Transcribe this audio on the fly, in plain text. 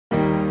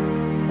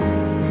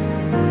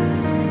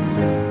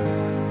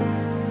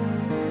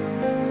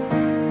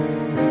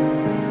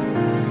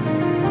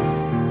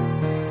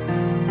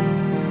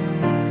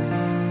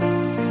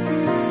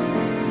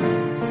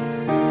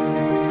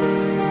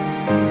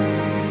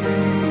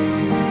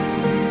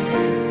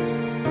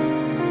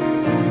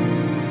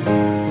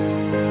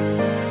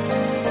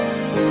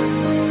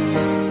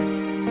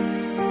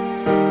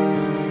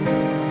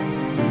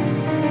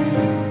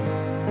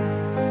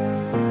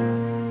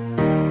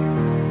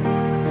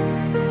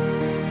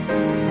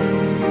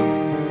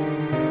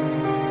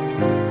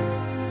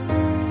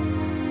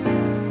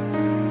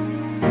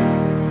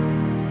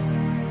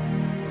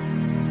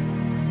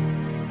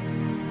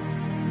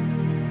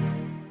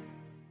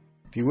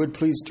you would,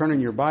 please turn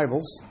in your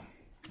Bibles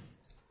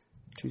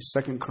to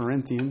 2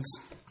 Corinthians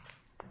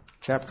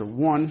chapter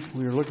 1.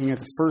 We are looking at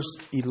the first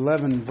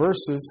 11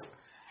 verses.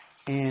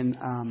 And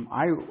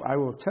I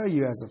will tell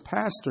you, as a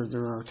pastor,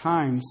 there are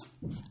times,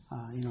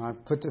 I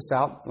put this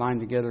outline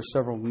together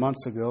several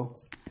months ago.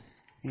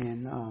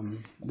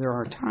 And there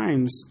are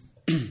times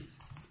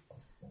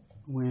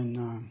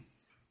when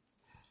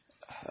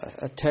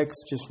a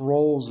text just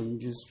rolls and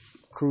just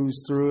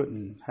cruise through it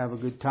and have a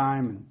good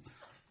time and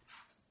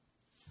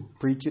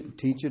preach it,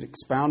 teach it,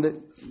 expound it,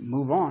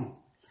 move on.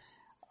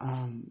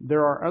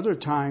 There are other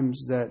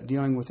times that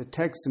dealing with the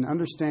text and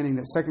understanding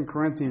that 2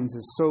 Corinthians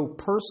is so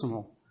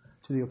personal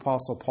to the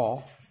Apostle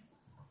Paul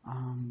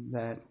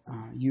that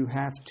you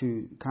have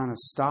to kind of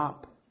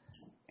stop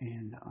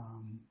and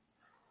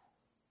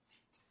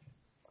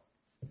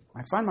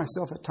I find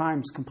myself at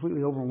times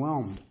completely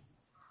overwhelmed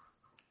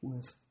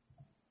with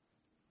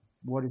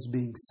what is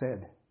being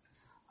said.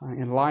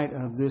 In light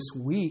of this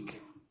week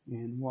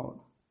and what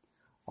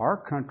our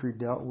country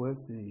dealt with,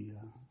 the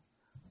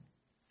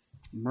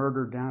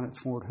murder down at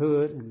Fort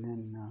Hood and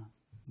then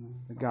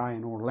the guy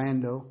in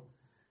Orlando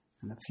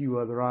and a few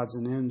other odds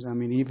and ends. I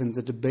mean, even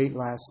the debate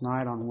last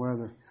night on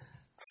whether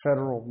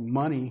federal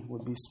money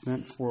would be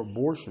spent for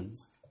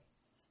abortions.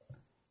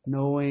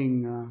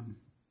 Knowing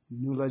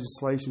new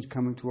legislation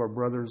coming to our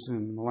brothers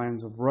in the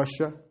lands of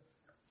Russia.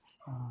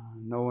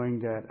 Knowing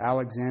that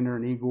Alexander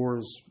and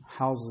Igor's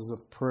houses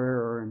of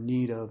prayer are in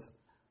need of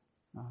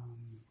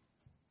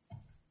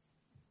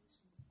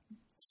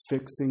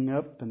fixing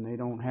up and they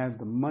don't have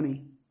the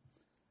money.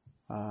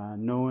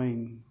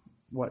 Knowing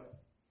what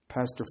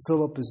Pastor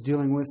Philip is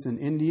dealing with in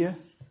India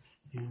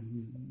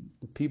and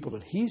the people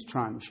that he's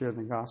trying to share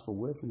the gospel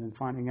with, and then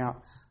finding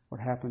out what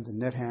happened to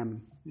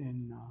Netham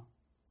in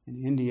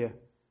India.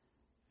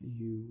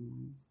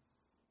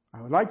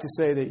 I would like to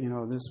say that,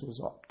 this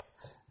was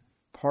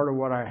part of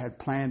what I had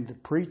planned to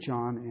preach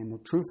on, and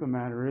the truth of the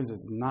matter is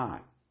it's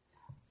not.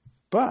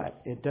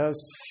 But it does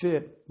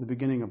fit the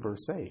beginning of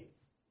verse 8.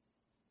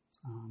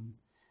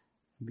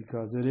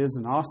 Because it is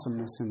an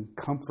awesomeness and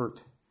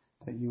comfort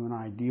that you and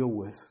I deal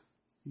with.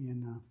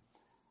 And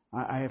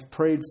I have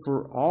prayed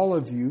for all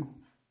of you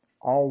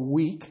all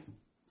week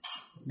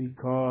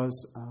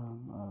because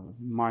of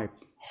my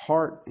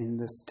heart in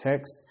this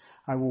text.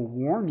 I will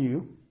warn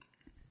you,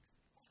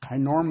 I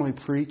normally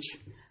preach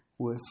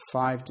with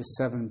 5 to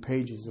 7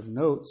 pages of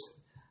notes.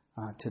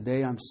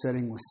 Today I'm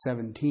sitting with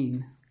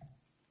 17.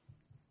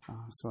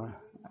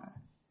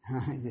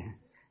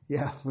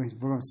 Yeah, we're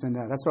going to send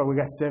out. That's why we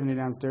got Stephanie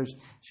downstairs.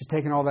 She's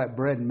taking all that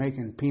bread and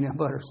making peanut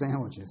butter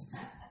sandwiches.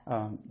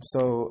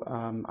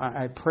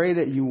 I pray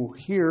that you will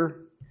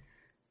hear.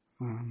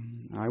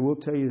 I will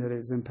tell you that it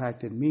has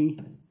impacted me,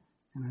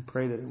 and I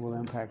pray that it will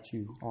impact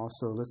you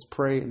also. Let's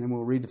pray, and then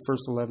we'll read the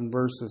first 11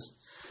 verses.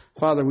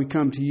 Father, we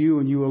come to you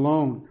and you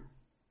alone.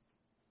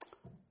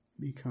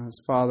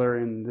 Because, Father,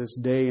 in this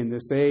day, in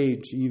this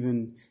age,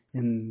 even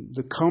in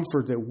the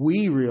comfort that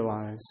we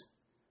realize,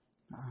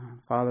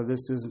 Father,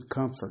 this isn't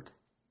comfort.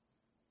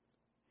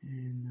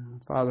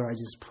 And Father, I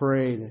just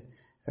pray that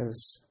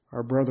as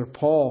our brother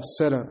Paul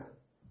set a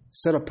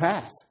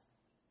path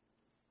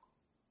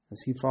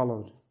as he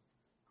followed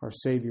our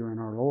Savior and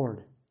our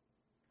Lord.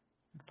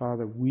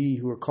 Father, we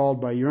who are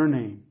called by your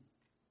name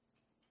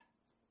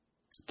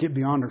get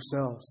beyond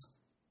ourselves.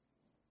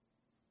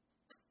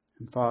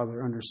 And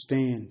Father,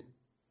 understand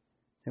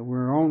that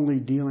we're only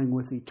dealing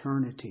with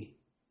eternity.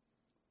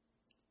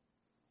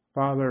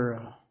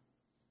 Father,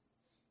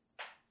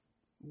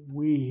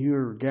 we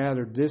here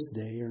gathered this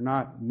day are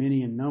not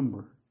many in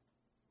number.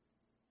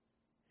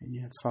 And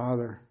yet,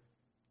 Father,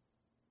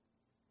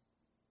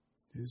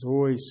 it is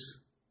always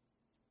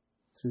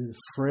through the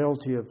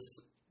frailty of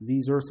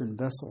these earthen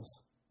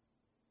vessels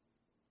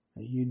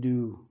that you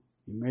do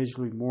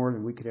immeasurably more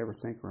than we could ever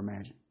think or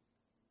imagine.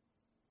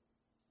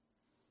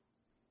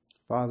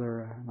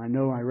 Father, I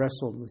know I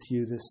wrestled with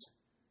you this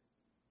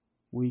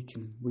week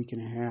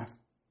and a half.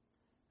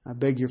 I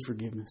beg your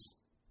forgiveness.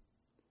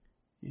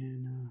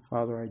 And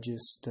Father, I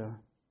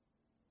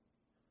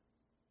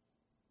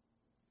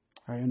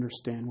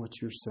understand what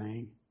you're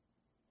saying.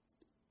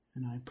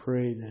 And I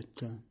pray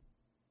that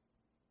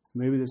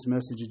maybe this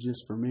message is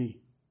just for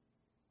me.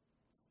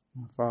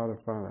 Father,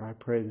 I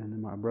pray then that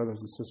my brothers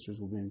and sisters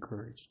will be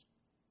encouraged.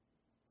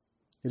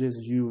 It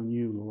is you and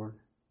you, Lord.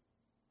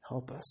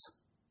 Help us.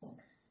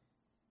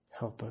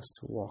 Help us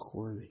to walk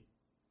worthy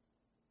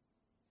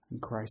in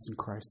Christ and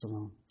Christ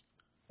alone.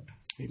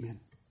 Amen.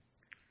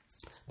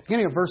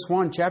 Beginning of verse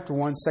 1, chapter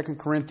 1, 2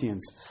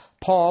 Corinthians.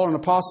 Paul, an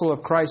apostle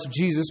of Christ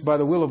Jesus by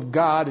the will of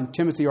God, and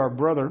Timothy our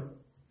brother,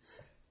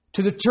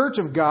 to the church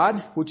of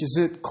God, which is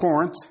at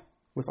Corinth,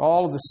 with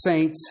all of the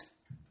saints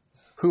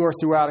who are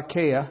throughout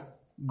Achaia,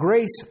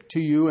 grace to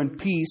you and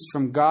peace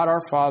from God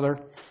our Father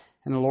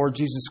and the Lord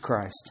Jesus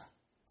Christ.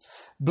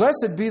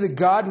 Blessed be the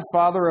God and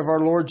Father of our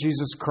Lord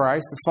Jesus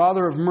Christ, the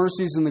Father of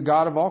mercies and the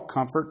God of all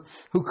comfort,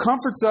 who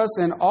comforts us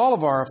in all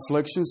of our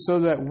afflictions,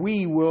 so that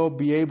we will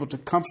be able to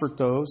comfort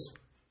those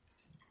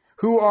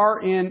who are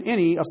in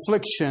any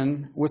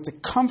affliction with the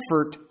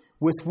comfort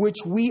with which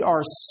we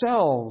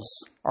ourselves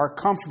are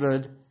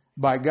comforted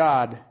by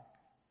God.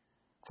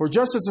 For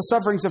just as the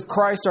sufferings of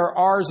Christ are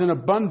ours in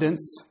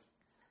abundance,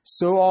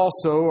 so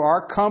also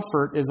our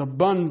comfort is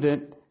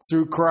abundant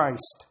through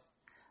Christ.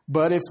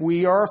 But if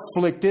we are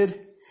afflicted,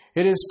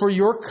 it is for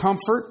your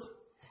comfort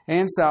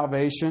and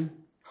salvation.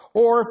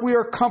 Or if we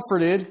are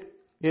comforted,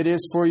 it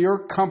is for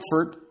your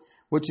comfort,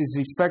 which is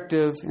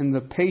effective in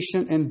the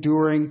patient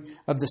enduring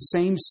of the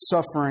same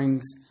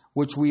sufferings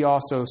which we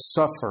also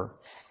suffer.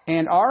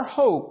 And our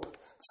hope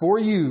for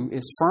you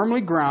is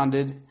firmly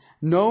grounded,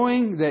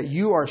 knowing that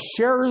you are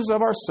sharers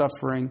of our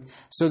suffering,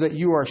 so that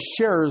you are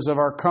sharers of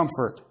our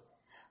comfort.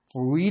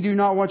 For we do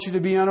not want you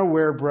to be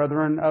unaware,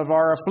 brethren, of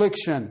our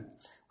affliction,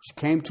 which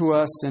came to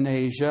us in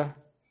Asia.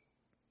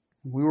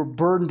 We were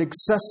burdened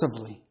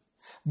excessively,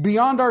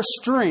 beyond our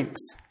strength,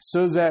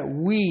 so that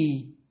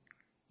we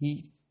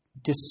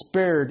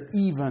despaired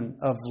even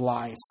of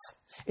life.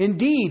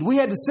 Indeed, we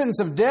had the sentence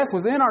of death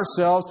within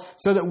ourselves,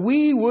 so that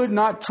we would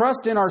not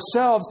trust in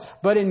ourselves,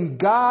 but in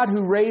God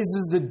who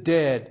raises the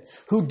dead,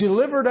 who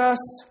delivered us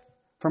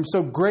from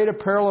so great a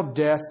peril of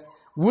death,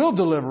 will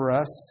deliver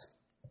us.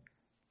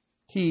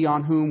 He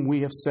on whom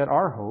we have set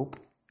our hope,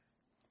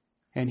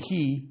 and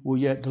He will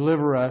yet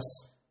deliver us.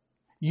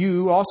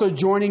 You also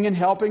joining in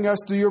helping us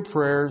through your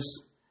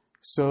prayers,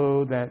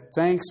 so that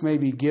thanks may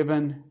be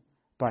given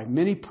by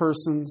many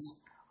persons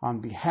on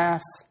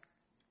behalf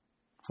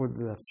for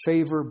the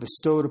favor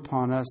bestowed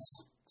upon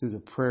us through the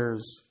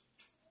prayers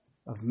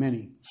of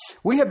many.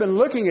 We have been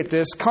looking at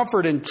this,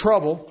 comfort in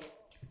trouble.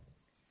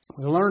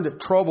 We learned that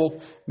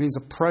trouble means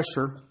a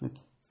pressure. It's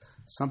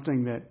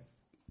something that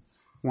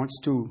wants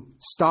to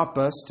stop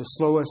us, to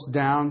slow us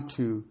down,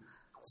 to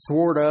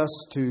thwart us,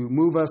 to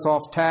move us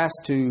off task,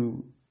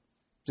 to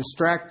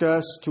distract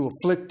us, to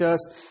afflict us,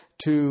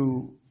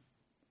 to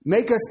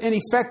make us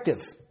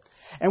ineffective.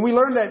 And we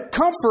learned that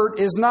comfort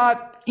is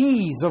not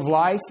ease of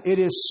life. It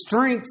is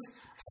strength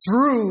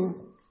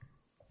through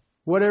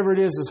whatever it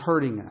is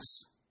hurting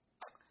us.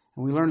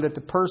 And we learned that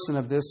the person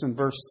of this in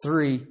verse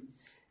 3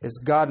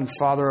 is God and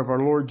Father of our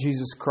Lord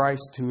Jesus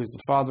Christ, who is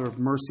the Father of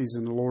mercies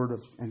and the Lord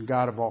of and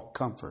God of all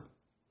comfort.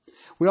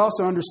 We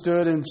also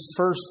understood in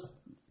first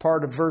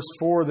part of verse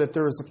 4 that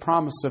there is the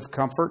promise of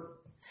comfort.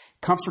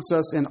 It comforts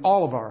us in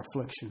all of our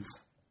afflictions.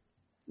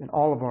 In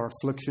all of our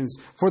afflictions.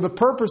 For the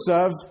purpose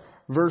of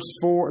verse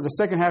 4, the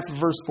second half of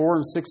verse 4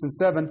 and 6 and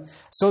 7,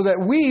 so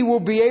that we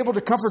will be able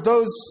to comfort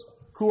those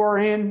who are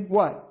in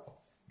what?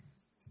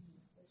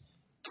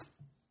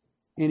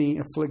 Any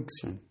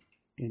affliction.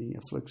 Any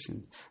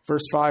affliction.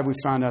 Verse 5, we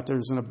found out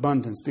there's an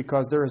abundance,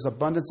 because there is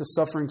abundance of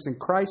sufferings in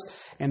Christ,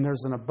 and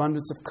there's an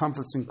abundance of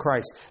comforts in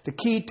Christ. The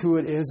key to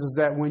it is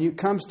that when it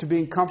comes to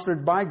being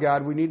comforted by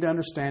God, we need to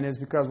understand is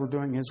because we're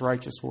doing His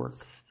righteous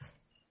work.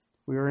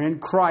 We are in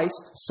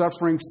Christ,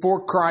 suffering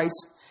for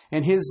Christ,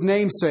 and His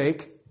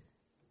namesake.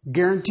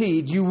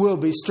 Guaranteed you will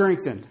be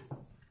strengthened.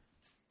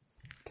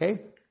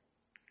 Okay?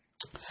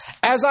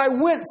 As I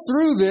went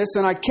through this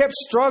and I kept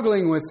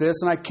struggling with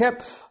this and I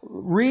kept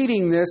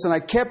reading this and I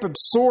kept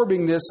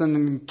absorbing this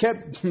and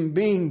kept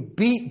being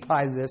beat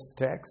by this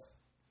text,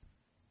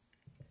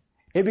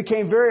 it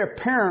became very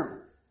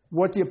apparent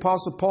what the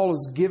Apostle Paul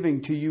is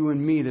giving to you and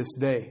me this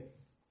day.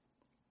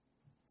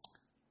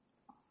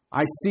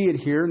 I see it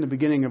here in the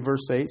beginning of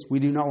verse 8. We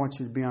do not want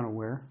you to be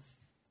unaware.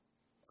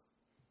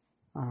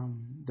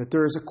 That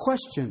there is a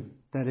question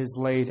that is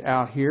laid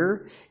out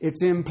here.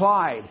 It's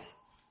implied.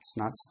 It's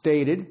not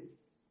stated.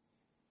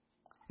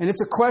 And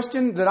it's a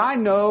question that I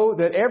know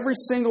that every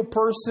single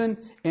person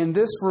in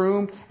this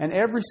room and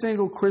every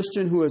single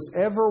Christian who has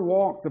ever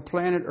walked the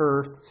planet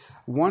Earth,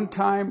 one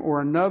time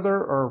or another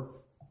or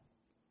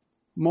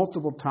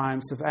multiple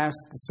times, have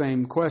asked the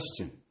same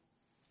question.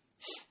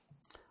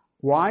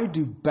 Why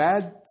do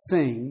bad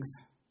things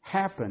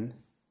happen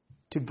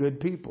to good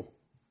people?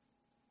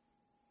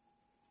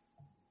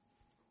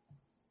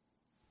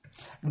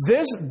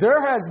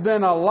 There has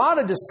been a lot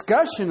of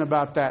discussion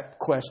about that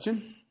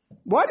question.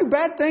 Why do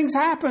bad things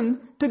happen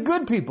to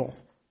good people?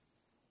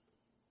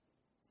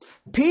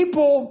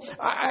 People,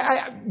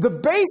 the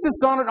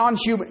basis on it on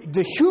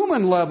the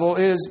human level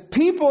is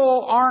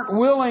people aren't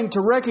willing to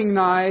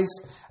recognize,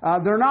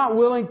 they're not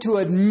willing to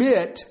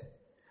admit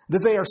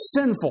that they are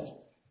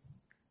sinful.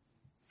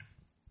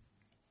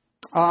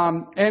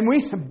 And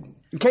we,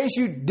 in case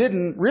you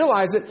didn't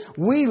realize it,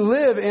 we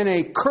live in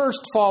a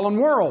cursed, fallen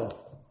world.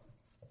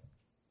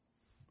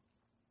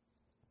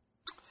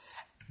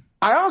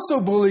 I also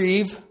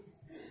believe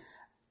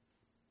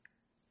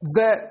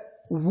that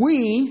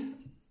we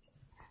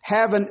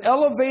have an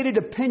elevated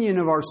opinion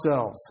of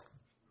ourselves.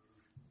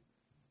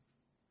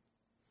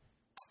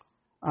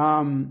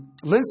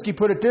 Linsky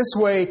put it this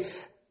way: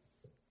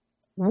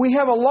 we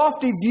have a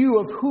lofty view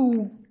of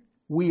who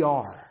we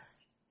are.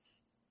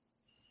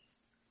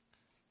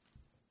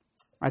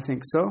 I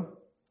think so.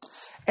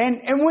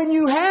 And when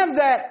you have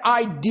that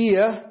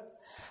idea,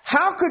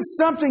 how could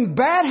something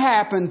bad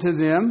happen to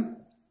them?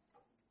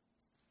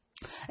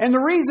 And the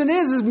reason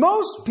is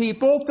most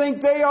people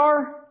think they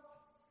are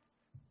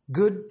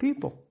good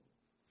people.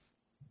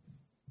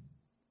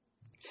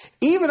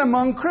 Even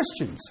among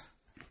Christians.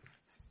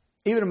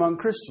 Even among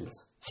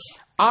Christians.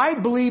 I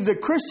believe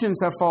that Christians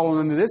have fallen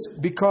into this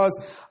because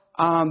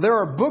there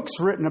are books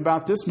written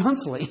about this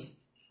monthly.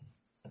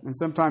 And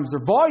sometimes there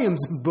are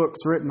volumes of books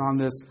written on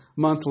this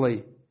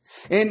monthly.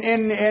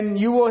 And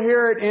you will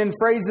hear it in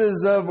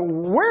phrases of,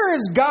 where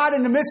is God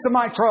in the midst of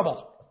my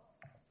trouble?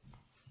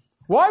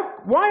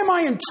 Why am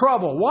I in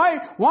trouble? Why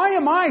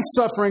am I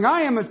suffering?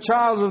 I am a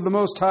child of the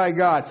Most High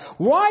God.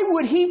 Why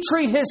would He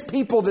treat His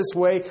people this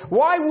way?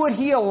 Why would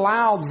He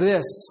allow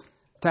this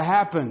to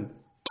happen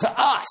to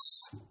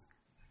us?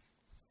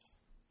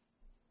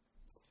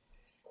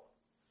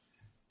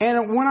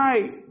 And when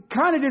I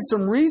kind of did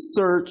some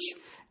research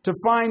to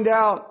find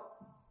out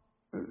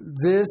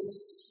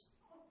this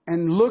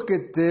and look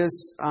at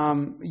this,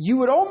 you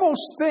would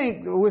almost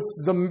think with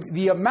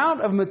the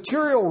amount of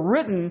material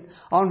written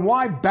on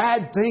why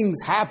bad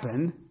things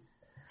happen,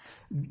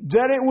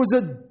 that it was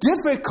a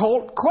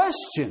difficult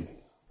question.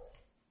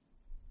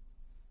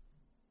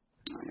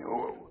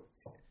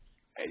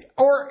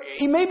 Or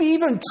maybe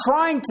even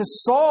trying to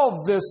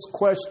solve this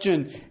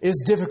question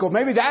is difficult.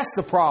 Maybe that's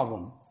the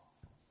problem.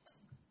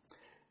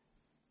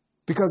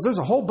 Because there's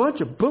a whole bunch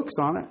of books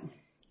on it.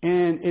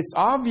 And it's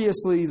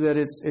obviously that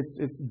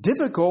it's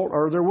difficult,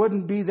 or there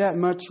wouldn't be that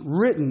much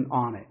written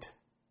on it.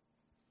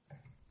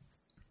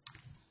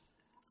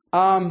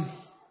 I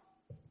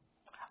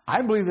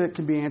believe that it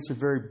can be answered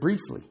very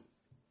briefly.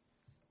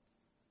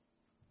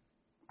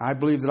 I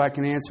believe that I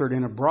can answer it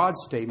in a broad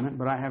statement,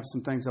 but I have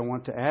some things I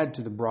want to add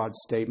to the broad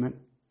statement.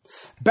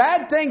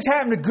 Bad things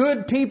happen to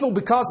good people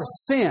because of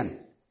sin.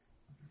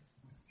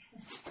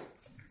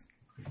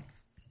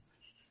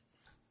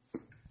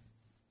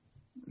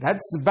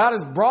 That's about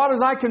as broad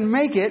as I can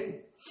make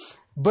it.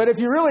 But if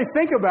you really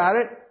think about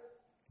it,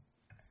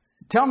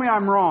 tell me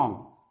I'm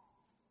wrong.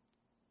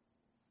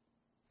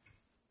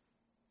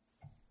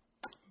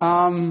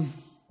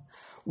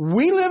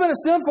 We live in a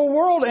sinful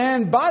world,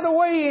 and by the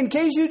way, in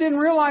case you didn't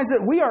realize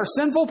it, we are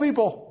sinful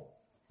people.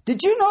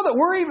 Did you know that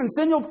we're even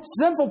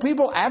sinful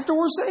people after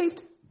we're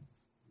saved?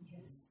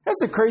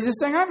 That's the craziest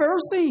thing I've ever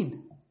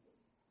seen.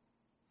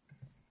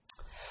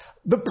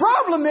 The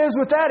problem is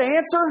with that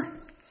answer,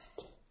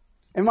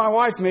 and my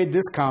wife made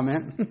this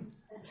comment,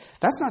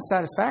 that's not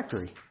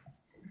satisfactory.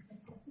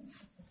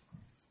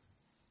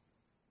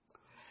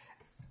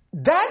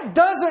 That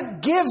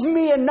doesn't give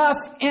me enough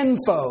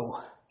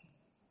info.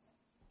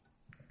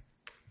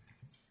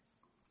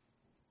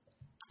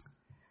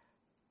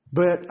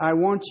 But I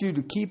want you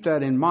to keep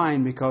that in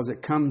mind because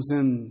it comes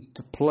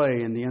into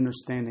play in the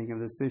understanding of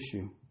this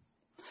issue.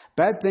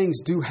 Bad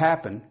things do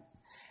happen,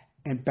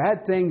 and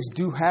bad things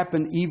do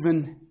happen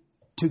even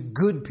to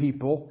good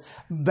people.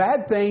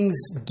 Bad things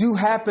do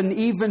happen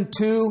even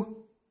to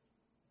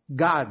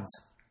God's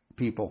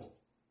people.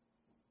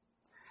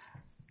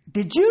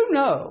 Did you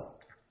know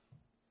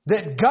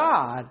that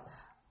God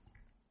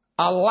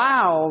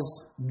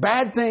allows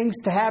bad things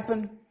to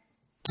happen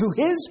to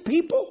His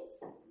people?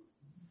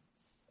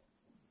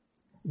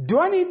 Do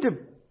I need to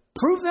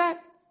prove that?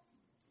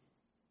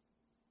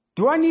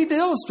 Do I need to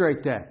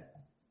illustrate that?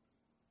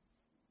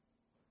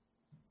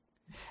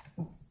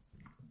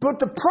 But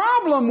the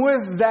problem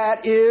with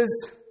that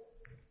is,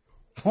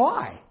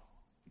 why?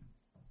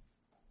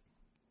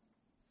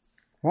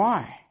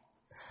 Why?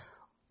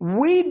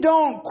 We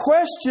don't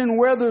question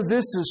whether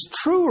this is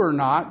true or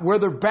not,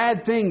 whether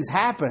bad things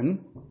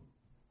happen.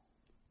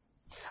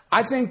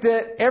 I think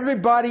that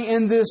everybody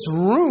in this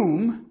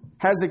room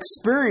has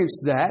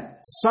experienced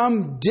that,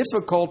 some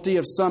difficulty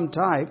of some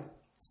type,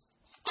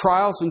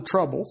 trials and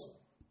troubles.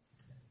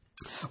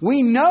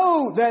 We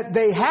know that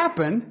they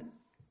happen.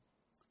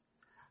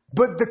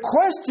 But the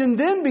question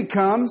then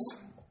becomes,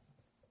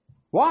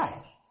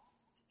 why?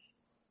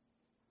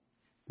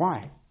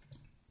 Why?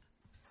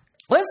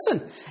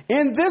 Listen,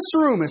 in this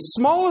room, as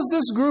small as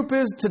this group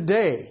is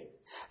today,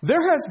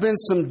 there has been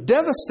some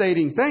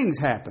devastating things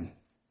happen.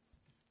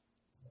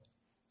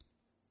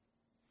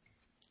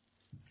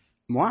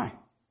 Why?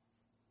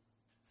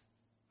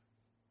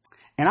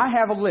 And I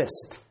have a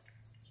list.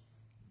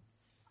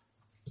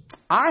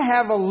 I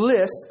have a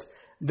list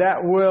that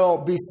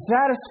will be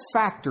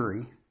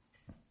satisfactory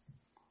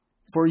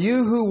for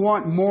you who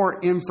want more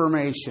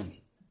information.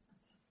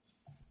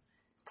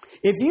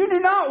 If you do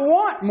not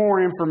want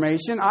more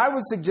information, I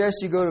would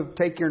suggest you go to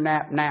take your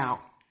nap now.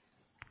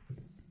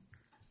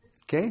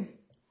 Okay?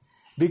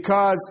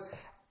 Because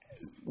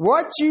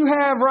what you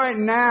have right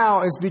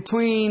now is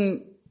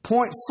between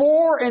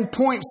 0.4 and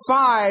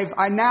 0.5.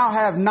 I now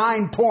have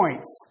 9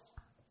 points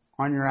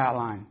on your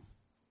outline.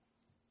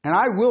 And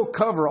I will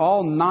cover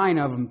all 9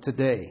 of them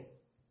today.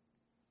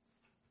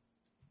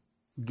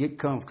 Get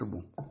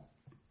comfortable.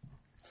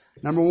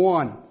 Number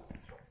 1,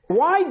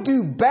 why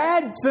do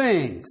bad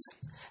things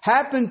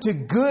happen to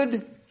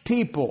good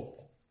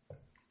people?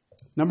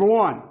 Number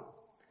 1,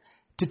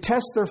 to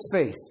test their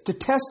faith, to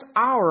test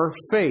our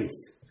faith.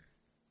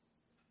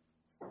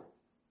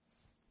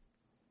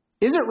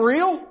 Is it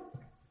real?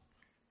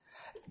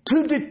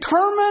 To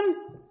determine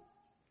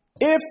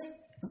if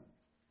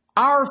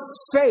our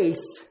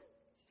faith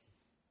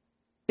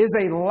is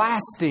a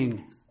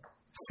lasting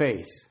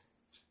faith.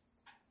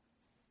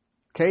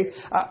 Okay?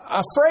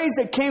 A phrase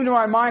that came to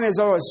my mind as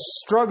I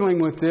was struggling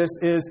with this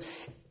is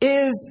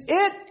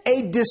it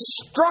a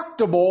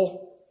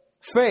destructible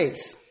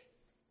faith?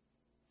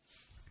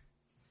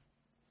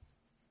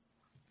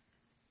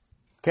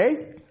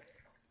 Okay?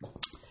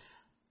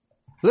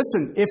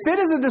 Listen, if it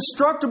is a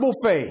destructible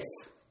faith,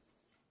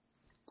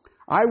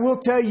 I will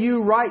tell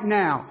you right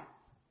now,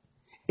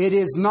 it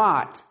is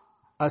not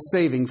a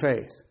saving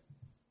faith.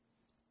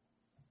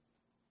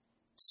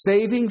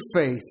 Saving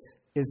faith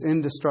is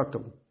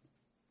indestructible.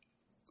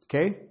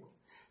 Okay?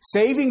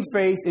 Saving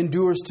faith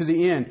endures to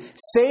the end.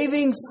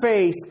 Saving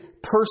faith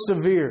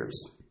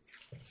perseveres.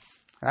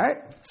 All right?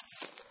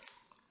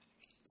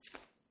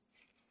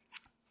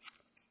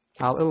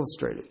 I'll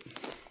illustrate it.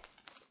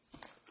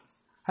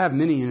 I have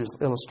many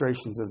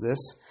illustrations of this.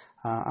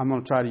 I'm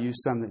going to try to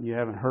use some that you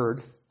haven't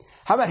heard.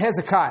 How about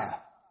Hezekiah?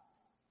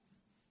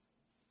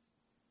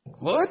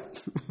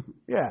 What?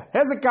 Yeah,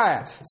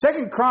 Hezekiah.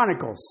 2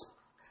 Chronicles,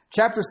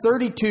 chapter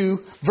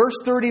 32, verse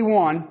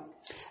 31.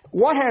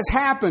 What has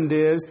happened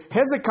is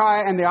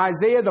Hezekiah and the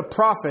Isaiah the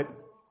prophet,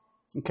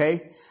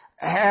 okay,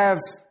 have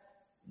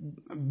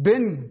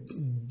been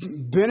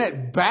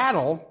at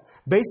battle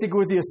basically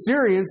with the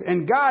Assyrians,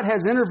 and God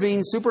has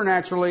intervened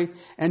supernaturally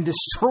and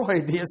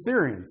destroyed the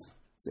Assyrians.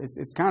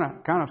 It's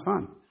kind of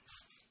fun.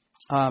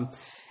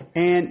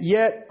 And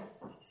yet,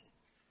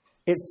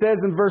 it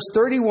says in verse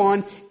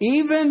 31,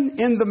 even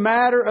in the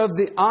matter of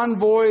the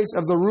envoys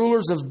of the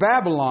rulers of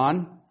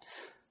Babylon,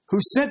 who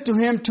sent to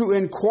him to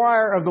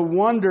inquire of the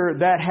wonder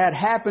that had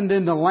happened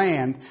in the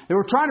land. They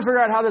were trying to figure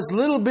out how this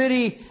little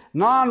bitty,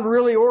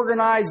 non-really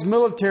organized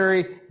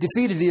military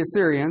defeated the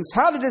Assyrians.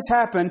 How did this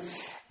happen?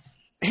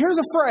 Here's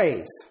a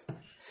phrase.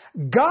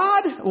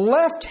 God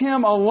left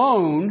him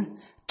alone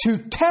to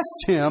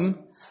test him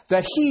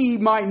that he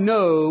might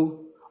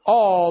know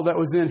all that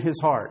was in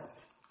his heart.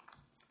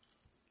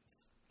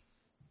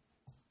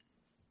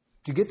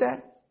 Did you get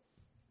that?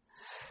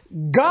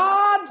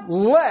 God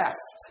left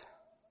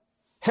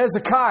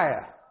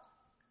Hezekiah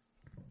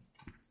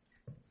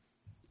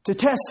to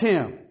test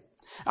him.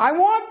 I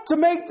want to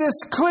make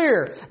this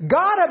clear.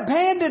 God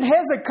abandoned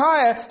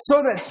Hezekiah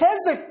so that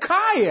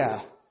Hezekiah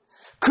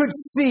could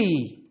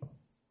see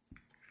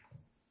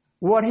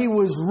what he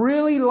was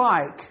really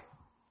like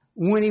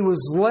when he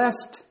was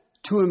left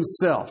to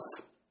himself.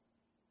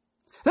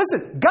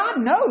 Listen, God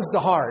knows the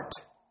heart.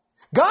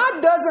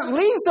 God doesn't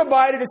leave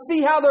somebody to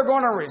see how they're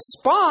going to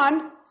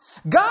respond.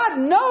 God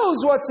knows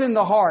what's in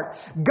the heart.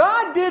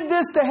 God did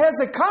this to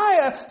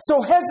Hezekiah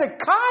so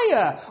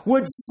Hezekiah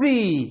would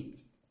see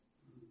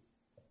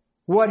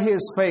what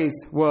his faith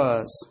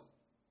was.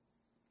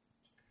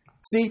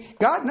 See,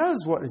 God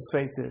knows what his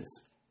faith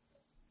is.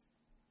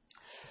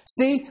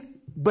 See,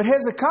 but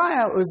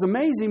Hezekiah was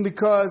amazing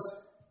because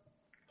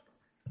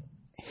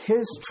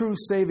his true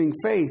saving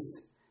faith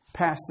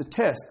passed the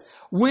test.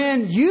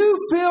 When you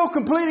feel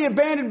completely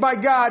abandoned by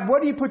God,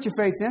 what do you put your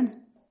faith in?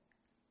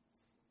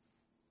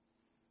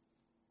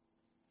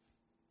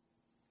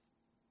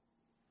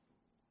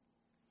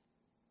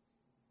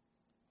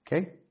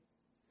 Okay?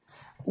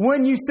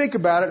 When you think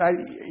about it,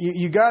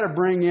 you got to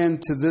bring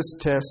into this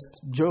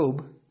test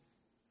Job.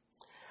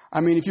 I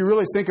mean, if you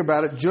really think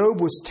about it,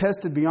 Job was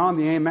tested beyond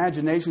the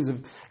imaginations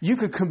of... You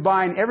could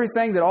combine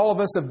everything that all of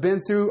us have been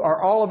through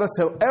or all of us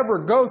will ever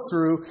go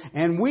through,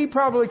 and we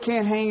probably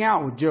can't hang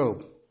out with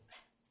Job.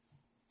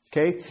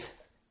 Okay?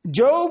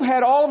 Job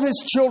had all of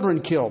his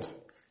children killed.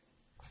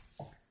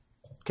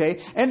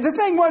 Okay? And the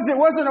thing was, it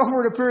wasn't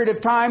over a period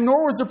of time,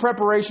 nor was the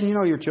preparation. You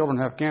know your children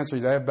have cancer.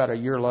 They have about a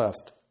year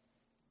left.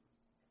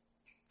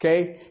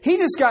 Okay? He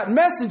just got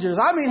messengers.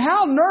 I mean,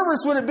 how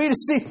nervous would it be to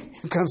see...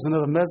 Here comes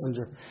another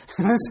messenger.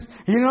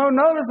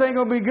 No, this ain't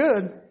going to be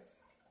good.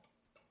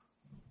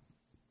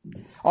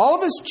 All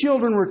of his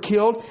children were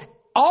killed.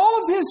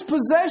 All of his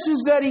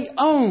possessions that he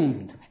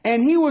owned,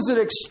 and he was an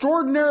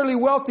extraordinarily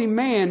wealthy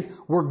man,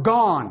 were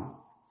gone.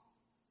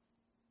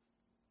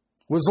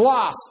 Was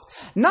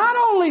lost. Not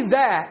only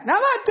that, now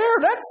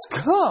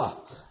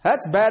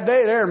that's a bad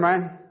day there,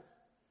 man.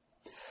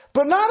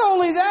 But not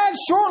only that,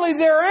 shortly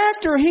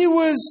thereafter, he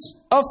was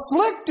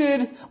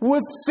afflicted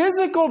with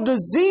physical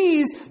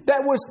disease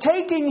that was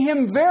taking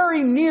him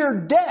very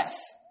near death.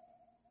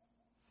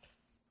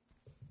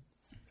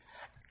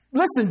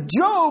 Listen,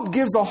 Job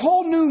gives a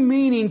whole new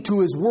meaning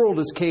to his world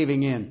is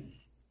caving in.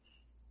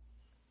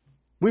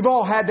 We've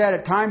all had that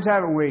at times,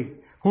 haven't we?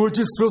 Oh, it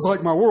just feels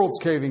like my world's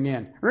caving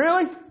in.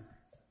 Really?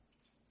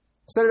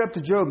 Set it up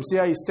to Job and see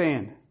how you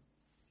stand.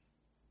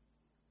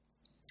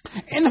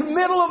 In the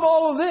middle of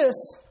all of this,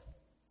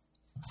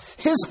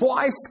 his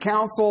wife's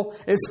counsel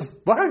is,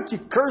 why don't you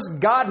curse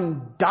God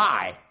and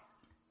die?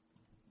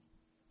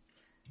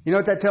 You know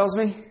what that tells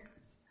me?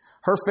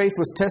 Her faith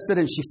was tested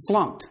and she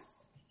flunked.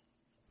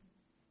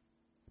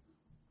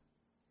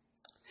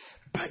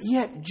 But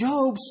yet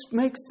Job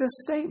makes this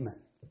statement.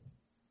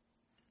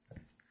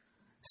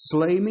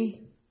 Slay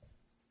me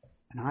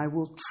and I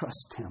will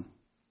trust him.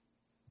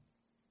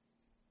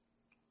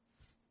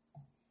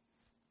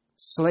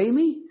 slay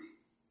me,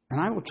 and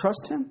I will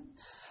trust him.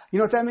 You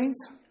know what that means?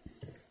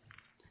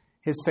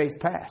 His faith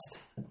passed.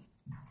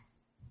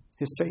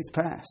 His faith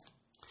passed.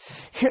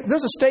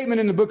 There's a statement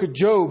in the book of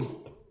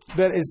Job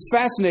that is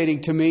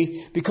fascinating to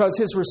me because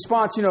his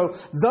response,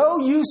 though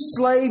you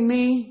slay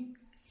me,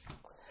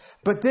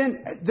 but then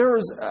there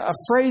was a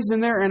phrase in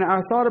there, and I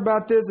thought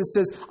about this. It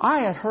says, I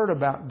had heard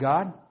about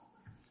God.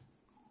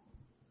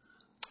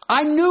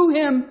 I knew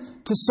him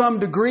to some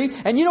degree.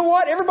 And you know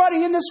what?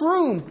 Everybody in this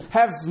room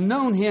have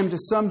known him to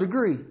some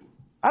degree.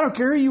 I don't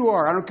care who you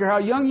are. I don't care how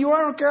young you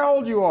are. I don't care how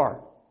old you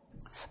are.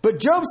 But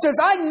Job says,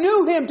 I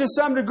knew him to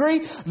some degree,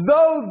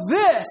 though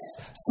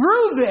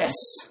through this,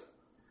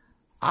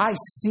 I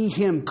see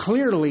him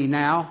clearly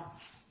now.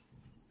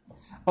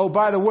 Oh,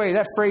 by the way,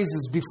 that phrase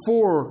is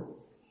before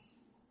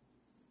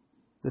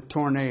the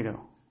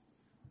tornado,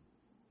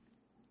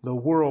 the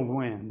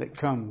whirlwind that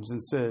comes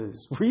and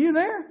says, were you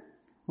there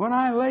when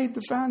I laid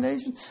the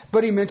foundation?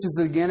 But he mentions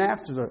it again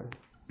after that.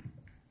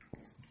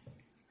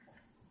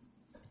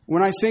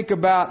 When I think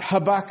about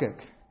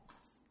Habakkuk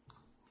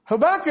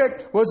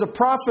was a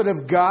prophet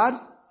of God,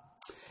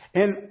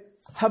 and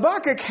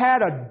Habakkuk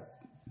had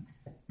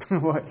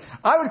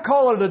I would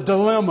call it a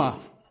dilemma.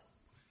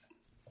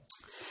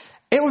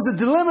 It was a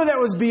dilemma that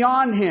was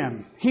beyond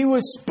him. He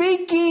was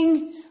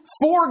speaking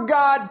for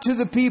God to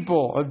the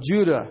people of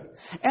Judah.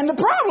 And the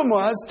problem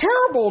was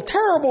terrible,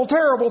 terrible,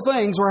 terrible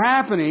things were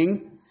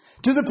happening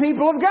to the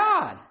people of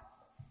God.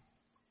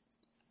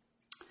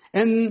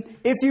 And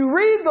if you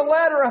read the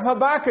letter of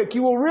Habakkuk,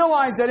 you will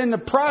realize that in the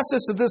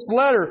process of this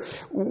letter,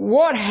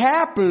 what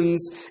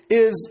happens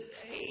is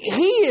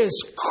he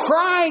is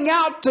crying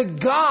out to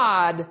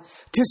God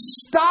to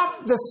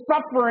stop the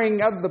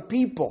suffering of the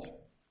people.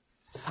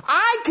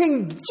 I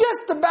can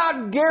just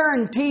about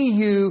guarantee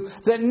you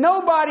that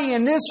nobody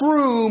in this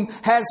room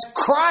has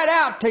cried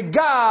out to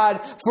God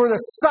for the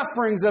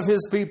sufferings of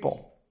his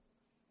people.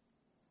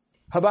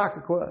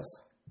 Habakkuk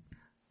was.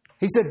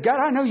 He said, God,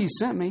 I know you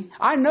sent me.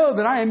 I know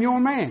that I am your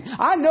man.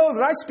 I know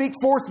that I speak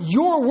forth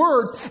your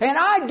words, and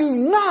I do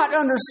not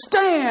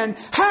understand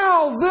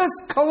how this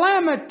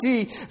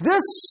calamity,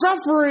 this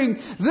suffering,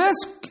 this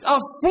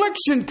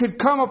affliction could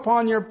come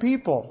upon your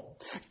people.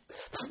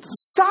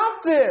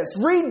 Stop this.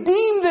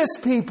 Redeem this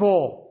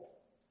people.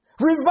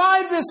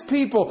 Revive this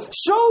people.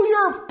 Show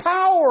your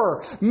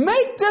power.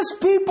 Make this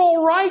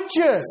people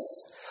righteous.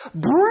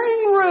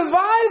 Bring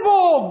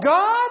revival,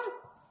 God.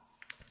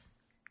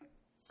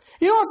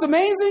 You know what's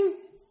amazing?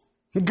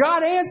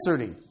 God answered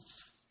him.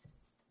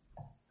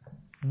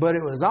 But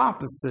it was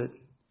opposite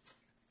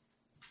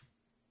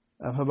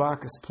of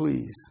Habakkuk's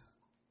pleas.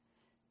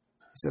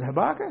 He said,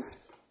 Habakkuk,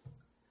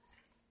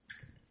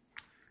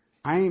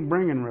 I ain't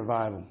bringing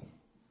revival.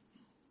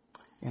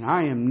 And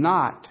I am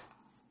not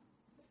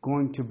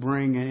going to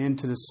bring an end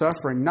to the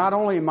suffering. Not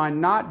only am I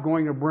not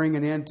going to bring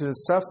an end to the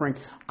suffering,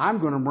 I'm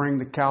going to bring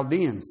the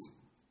Chaldeans.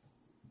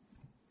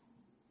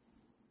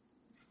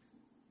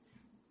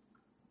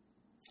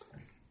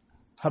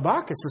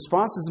 Habakkuk's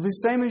response is the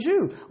same as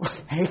you.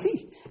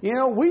 Hey,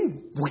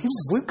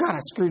 we've got to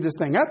screw this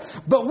thing up,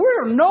 but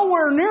we're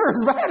nowhere near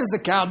as bad as the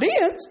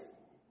Chaldeans.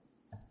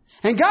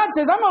 And God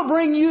says, I'm going to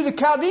bring you the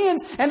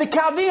Chaldeans, and the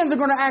Chaldeans are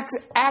going to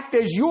act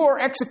as your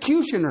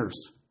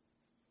executioners.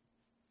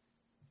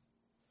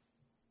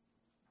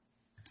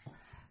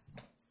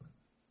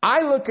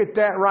 I look at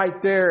that right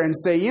there and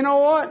say, you know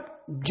what?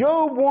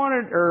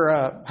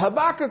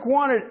 Habakkuk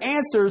wanted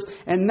answers,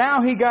 and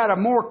now he got a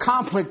more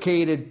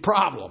complicated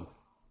problem.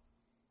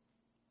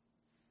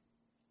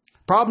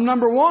 Problem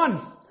number one,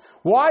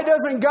 why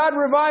doesn't God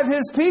revive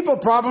his people?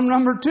 Problem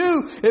number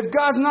two, if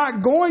God's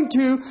not going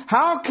to,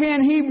 how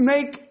can he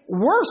make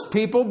worse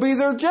people be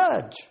their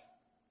judge?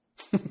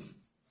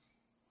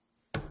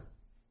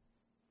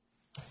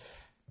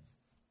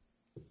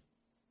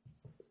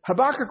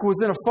 Habakkuk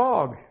was in a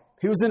fog.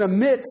 He was in the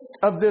midst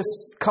of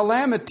this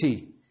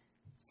calamity.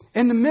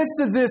 In the midst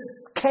of this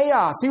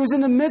chaos. He was in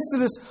the midst of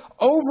this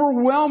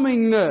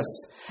overwhelmingness.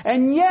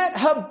 And yet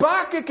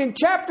Habakkuk in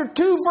chapter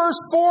 2 verse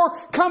 4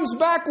 comes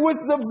back with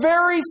the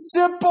very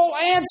simple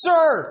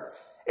answer.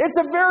 It's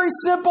a very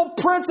simple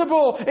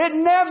principle. It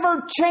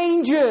never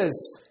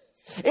changes.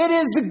 It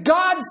is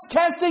God's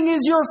testing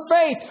is your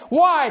faith.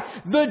 Why?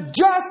 The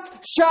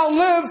just shall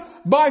live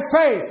by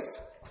faith.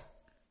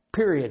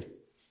 Period.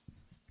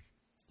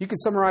 You can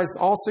summarize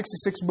all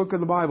 66 books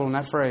of the Bible in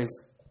that phrase.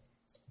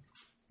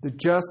 The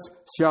just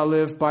shall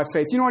live by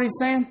faith. You know what he's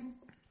saying?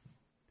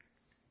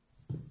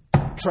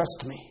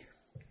 Trust me.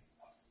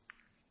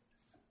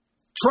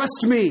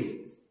 Trust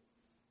me.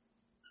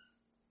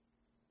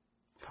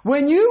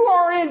 When you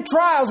are in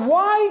trials,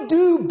 why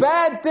do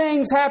bad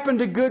things happen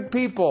to good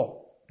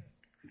people?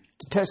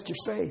 To test your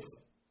faith.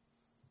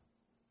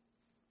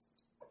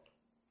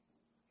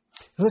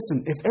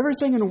 Listen, if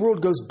everything in the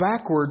world goes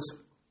backwards,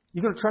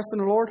 you're going to trust in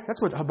the Lord?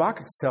 That's what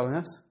Habakkuk's telling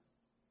us.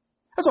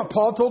 That's what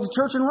Paul told the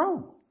church in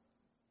Rome.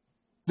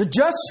 The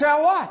just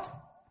shall what?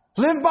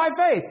 Live by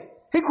faith.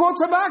 He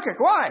quotes Habakkuk.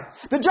 Why?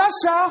 The just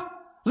shall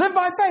live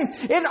by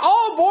faith. It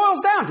all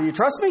boils down. Do you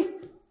trust me?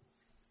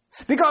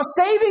 Because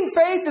saving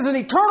faith is an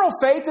eternal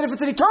faith, and if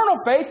it's an eternal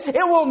faith, it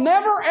will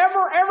never,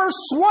 ever, ever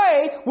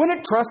sway when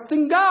it trusts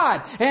in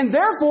God. And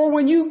therefore,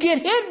 when you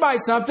get hit by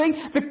something,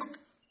 the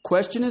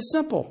question is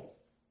simple.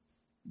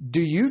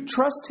 Do you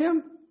trust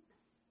Him?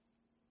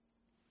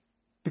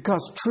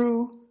 Because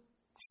true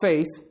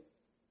faith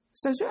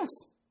says yes.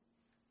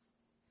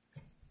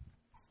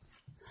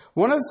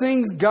 One of the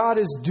things God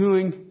is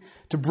doing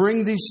to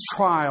bring these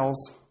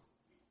trials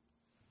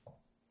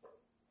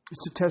is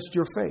to test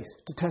your faith,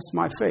 to test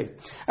my faith.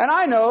 And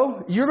I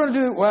know you're going to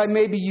do it. Well,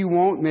 maybe you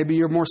won't. Maybe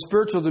you're more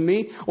spiritual than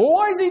me. Well,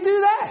 why does He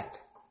do that?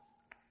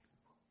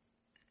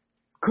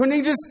 Couldn't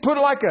He just put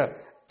like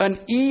an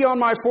E on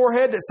my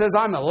forehead that says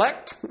I'm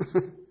elect?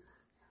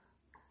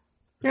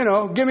 You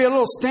know, give me a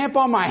little stamp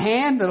on my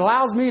hand that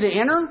allows me to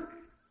enter?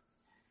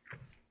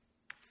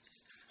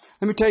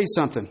 Let me tell you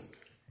something.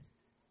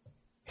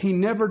 He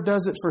never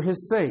does it for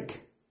His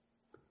sake.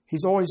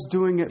 He's always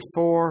doing it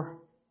for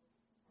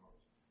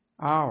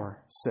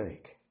our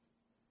sake.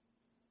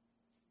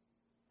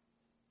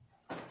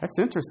 That's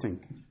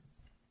interesting.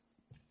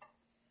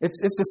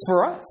 It's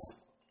for us.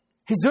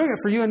 He's doing it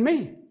for you and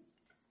me.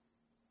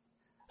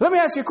 Let me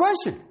ask you a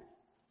question.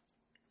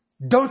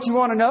 Don't you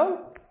want to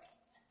know?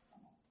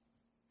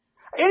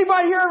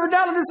 Anybody here ever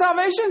doubted their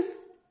salvation?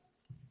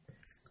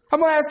 I'm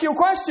going to ask you a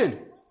question.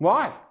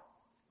 Why?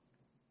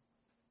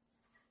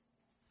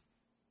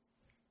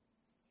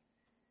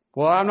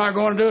 Well, I'm not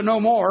going to do it no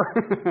more.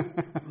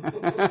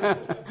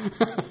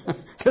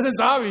 Because it's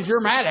obvious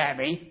you're mad at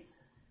me.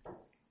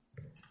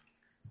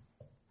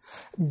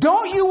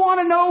 Don't you want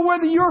to know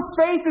whether your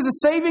faith is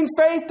a saving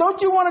faith?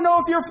 Don't you want to know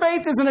if your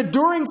faith is an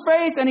enduring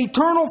faith, an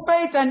eternal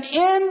faith, an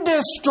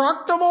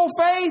indestructible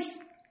faith?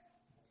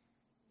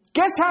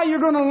 Guess how you're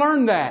going to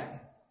learn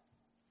that?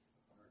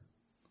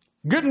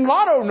 Getting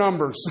lotto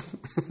numbers.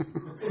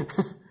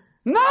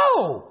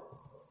 No!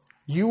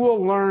 You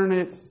will learn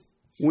it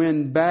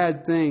when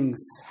bad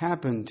things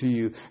happen to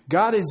you.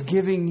 God is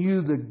giving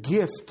you the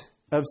gift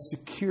of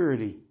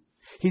security.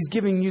 He's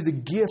giving you the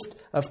gift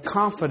of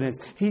confidence.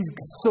 He's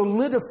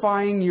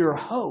solidifying your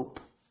hope.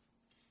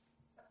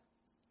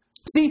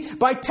 See,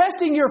 by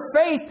testing your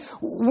faith,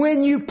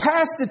 when you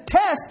pass the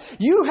test,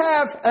 you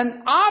have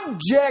an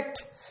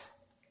object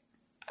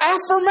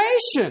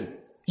affirmation.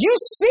 You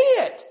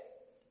see it.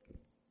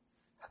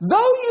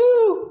 Though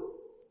you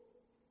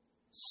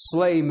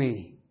slay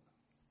me,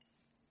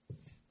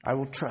 I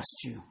will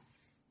trust you.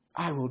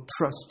 I will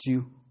trust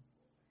you.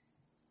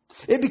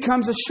 It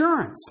becomes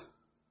assurance.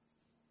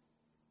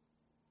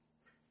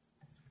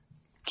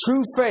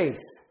 True faith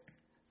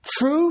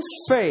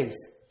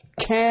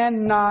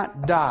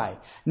cannot die.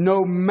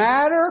 No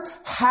matter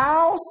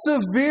how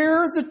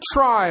severe the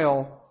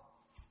trial.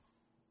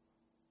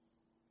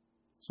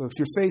 So if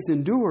your faith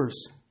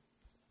endures,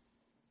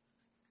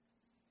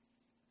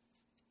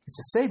 it's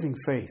a saving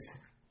faith.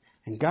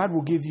 And God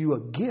will give you a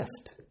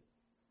gift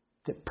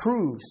that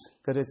proves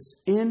that it's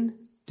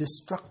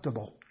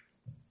indestructible.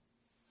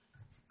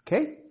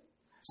 Okay?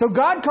 So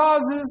God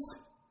causes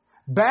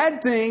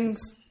bad things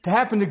to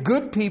happen to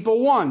good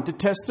people. One, to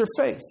test their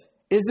faith.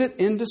 Is it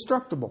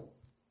indestructible?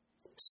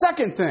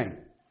 Second thing,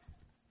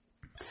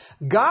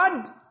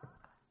 God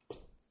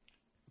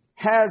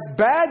has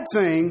bad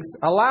things,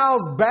 allows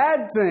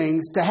bad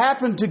things to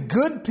happen to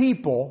good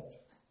people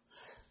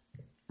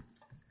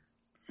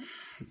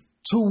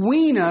to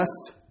wean us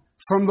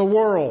from the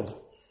world.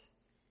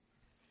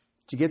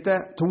 Did you get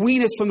that? To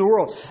wean us from the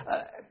world.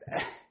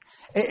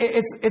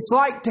 It's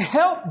like to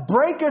help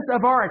break us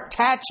of our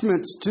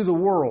attachments to the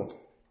world.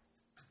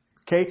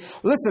 Okay?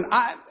 Listen,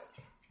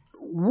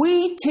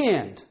 we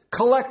tend,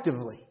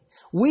 collectively,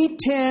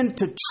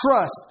 to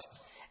trust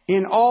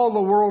in all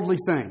the worldly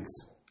things.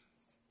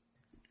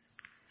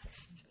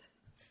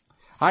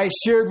 I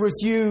shared with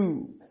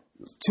you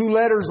 2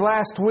 letters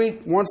last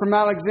week, one from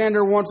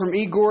Alexander, one from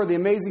Igor, the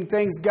amazing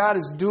things God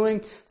is doing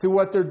through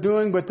what they're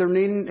doing, but they're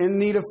in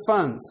need of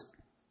funds.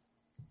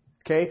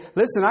 Okay?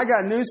 Listen, I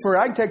got news for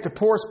you. I can take the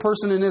poorest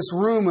person in this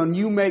room and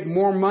you make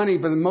more money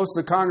than most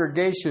of the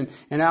congregation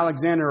in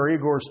Alexander or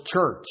Igor's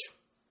church.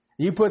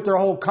 You put their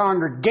whole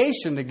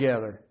congregation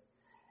together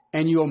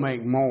and you'll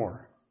make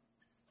more.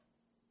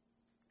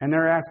 And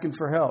they're asking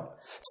for help.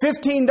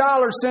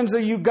 $15 sends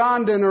a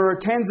Ugandan or a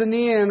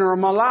Tanzanian or a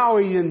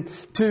Malawian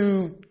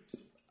to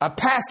a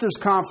pastor's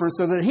conference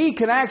so that he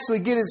can actually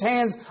get his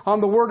hands on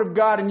the Word of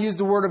God and use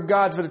the Word of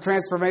God for the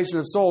transformation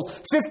of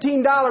souls.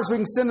 $15, we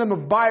can send them a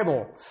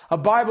Bible. A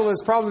Bible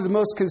is probably the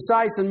most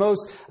concise and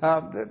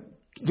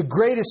the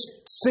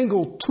greatest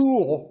single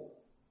tool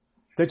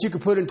that you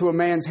could put into a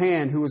man's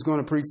hand who was going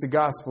to preach the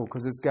gospel,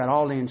 because it's got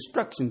all the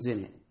instructions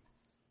in it.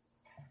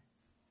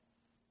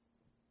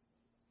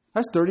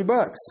 That's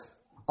 $30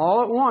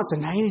 all at once.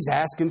 And now he's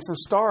asking for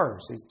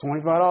stars. It's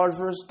 $25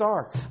 for a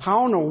star.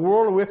 How in the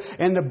world are we?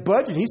 And the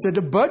budget, he said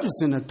the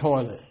budget's in the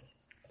toilet.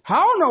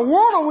 How in the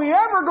world are we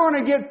ever going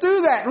to get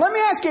through that? Let me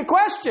ask you a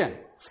question.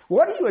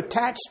 What are you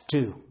attached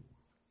to?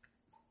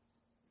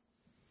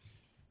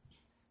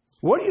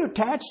 What are you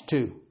attached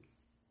to?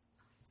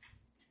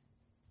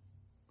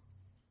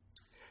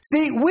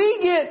 See,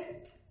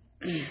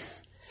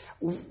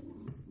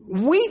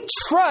 we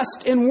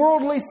trust in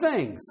worldly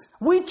things.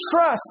 We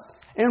trust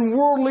in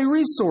worldly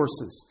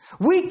resources.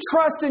 We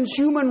trust in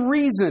human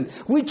reason.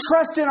 We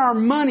trust in our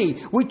money.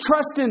 We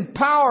trust in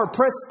power,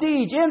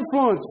 prestige,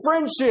 influence,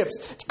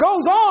 friendships. It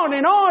goes on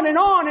and on and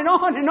on and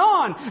on and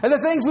on. And the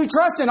things we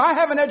trust in. I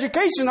have an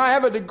education. I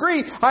have a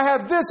degree. I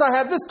have this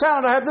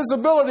talent. I have this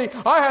ability.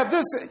 I have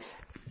this.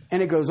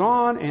 And it goes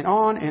on and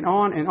on and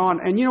on and on.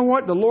 And you know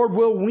what? The Lord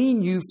will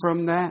wean you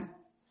from that.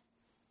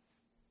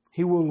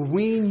 He will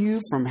wean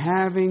you from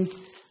having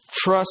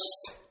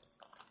trust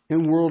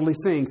in worldly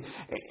things.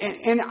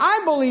 And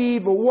I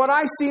believe what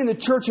I see in the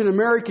church in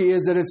America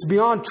is that it's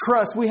beyond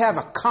trust. We have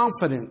a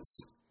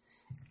confidence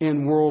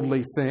in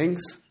worldly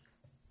things.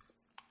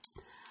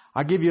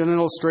 I'll give you an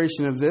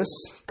illustration of this.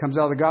 It comes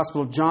out of the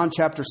Gospel of John,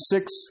 chapter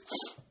 6.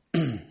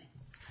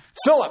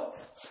 Philip,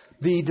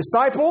 the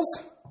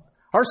disciples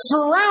are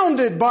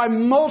surrounded by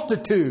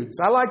multitudes.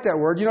 I like that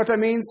word. You know what that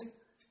means?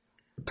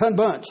 Ton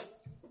bunch.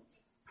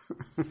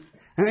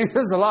 I mean,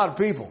 there's a lot of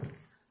people.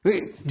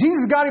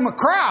 Jesus got him a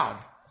crowd.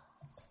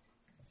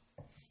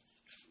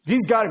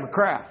 Jesus got him a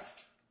crowd.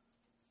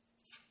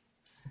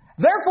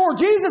 Therefore,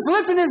 Jesus,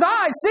 lifting his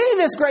eyes, seeing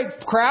this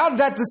great crowd,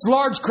 that this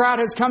large crowd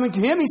is coming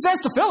to him, he says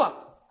to Philip,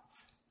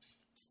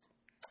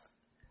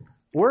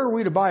 where are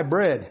we to buy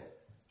bread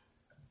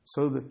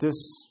so that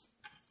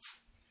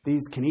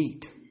these can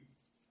eat?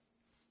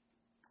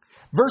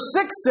 Verse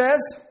 6 says,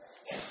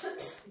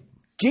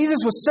 Jesus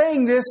was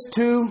saying this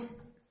to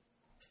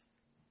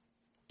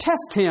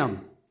test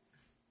him.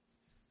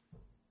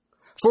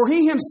 For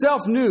he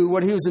himself knew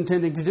what he was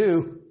intending to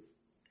do.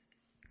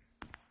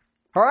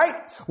 All right?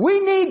 We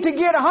need to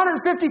get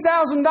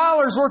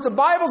 $150,000 worth of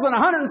Bibles and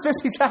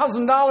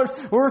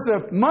 $150,000 worth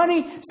of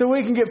money so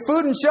we can get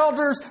food and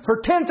shelters for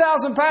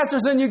 10,000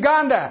 pastors in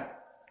Uganda.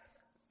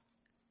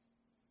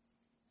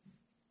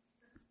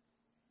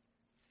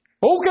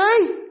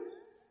 Okay?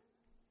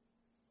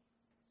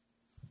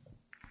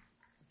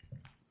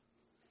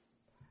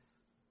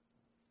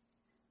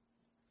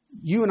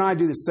 You and I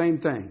do the same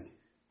thing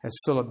as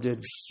Philip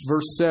did.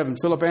 Verse 7,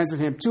 Philip answered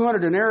him, 200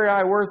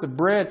 denarii worth of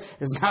bread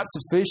is not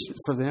sufficient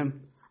for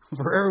them,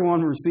 for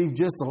everyone received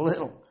just a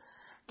little.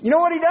 You know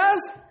what he does?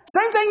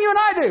 Same thing you and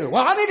I do.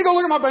 Well, I need to go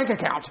look at my bank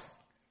account.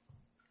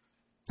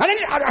 I'm going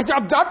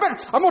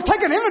to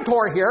take an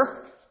inventory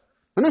here.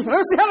 Let's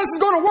see how this is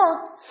going to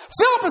work.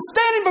 Philip is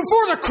standing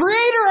before the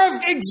creator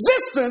of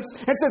existence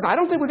and says, I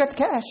don't think we got the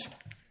cash.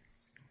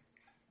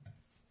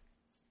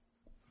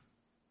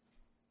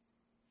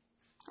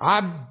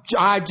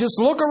 I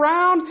just look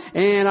around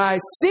and I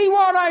see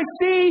what I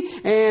see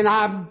and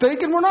I'm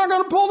thinking we're not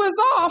going to pull this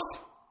off.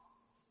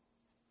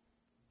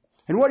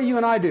 And what do you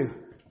and I do?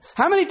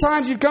 How many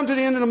times you come to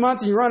the end of the month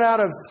and you run out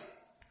of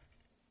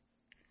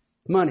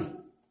money?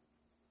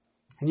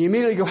 And you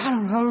immediately go, I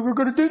don't know how we're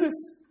going to do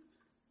this.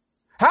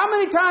 How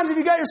many times have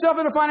you got yourself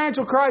in a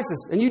financial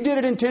crisis and you did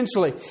it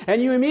intentionally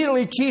and you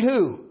immediately cheat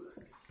who?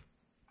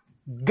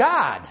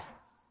 God.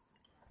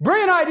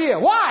 Brilliant idea.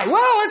 Why?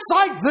 Well, it's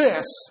like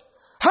this.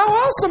 How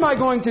else am I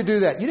going to do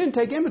that? You didn't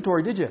take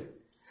inventory, did you?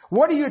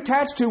 What are you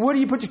attached to? What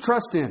do you put your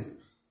trust in?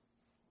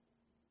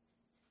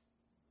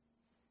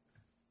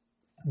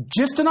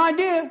 Just an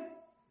idea.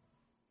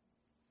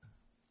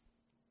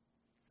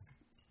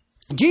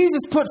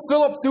 Jesus put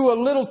Philip through a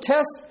little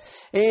test,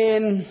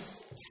 and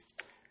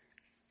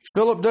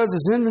Philip does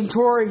his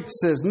inventory,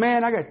 says,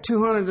 man, I got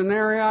 200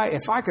 denarii.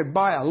 If I could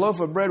buy a loaf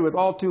of bread with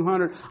all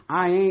 200,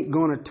 I ain't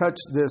going to touch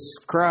this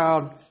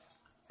crowd.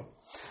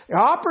 The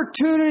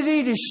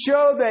opportunity to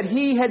show that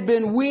he had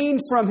been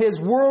weaned from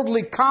his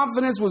worldly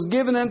confidence was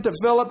given unto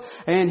Philip,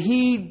 and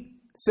he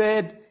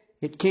said,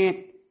 it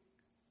can't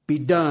be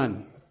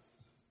done.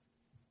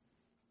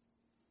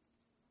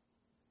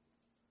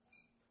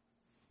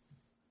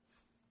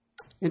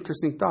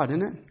 Interesting thought,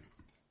 isn't it?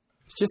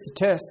 It's just a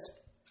test.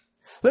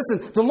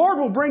 Listen, the Lord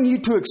will bring you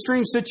to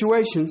extreme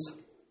situations,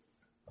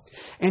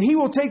 and He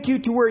will take you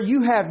to where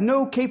you have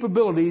no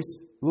capabilities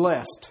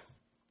left.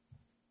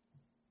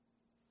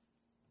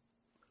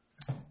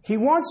 He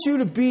wants you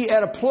to be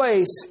at a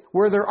place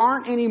where there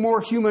aren't any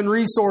more human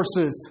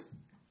resources,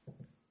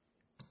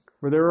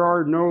 where there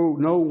are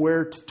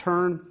nowhere to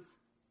turn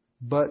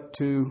but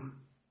to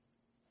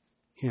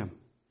Him.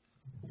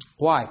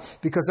 Why?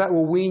 Because that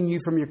will wean you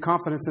from your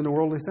confidence in the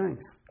worldly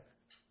things.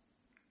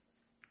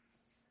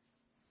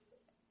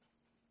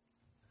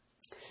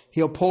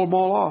 He'll pull them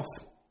all off.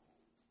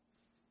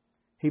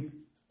 He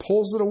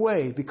pulls it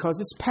away because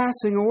it's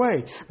passing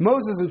away.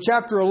 Moses in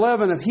chapter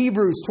 11 of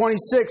Hebrews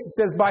 26, it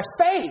says, by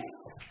faith,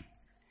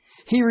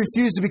 he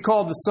refused to be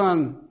called the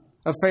son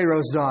of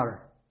Pharaoh's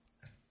daughter.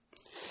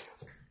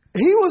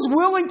 He was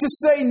willing to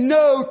say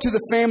no to the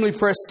family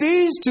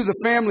prestige, to the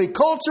family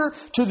culture,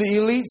 to the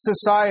elite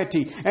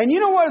society. And you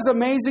know what is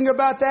amazing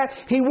about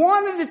that? He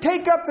wanted to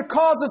take up the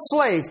cause of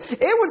slaves. It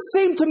would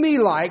seem to me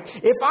like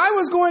if I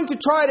was going to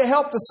try to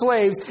help the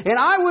slaves and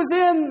I was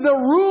in the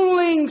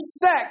ruling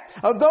sect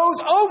of those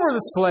over the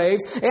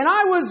slaves and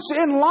I was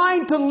in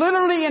line to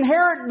literally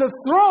inherit the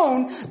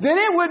throne, then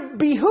it would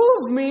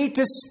behoove me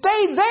to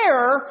stay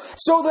there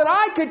so that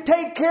I could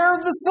take care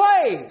of the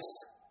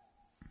slaves.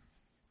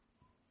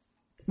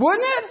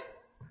 Wouldn't it?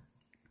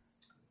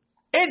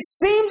 It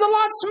seems a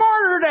lot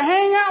smarter to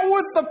hang out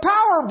with the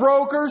power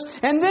brokers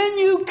and then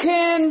you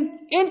can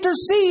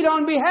intercede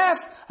on behalf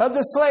of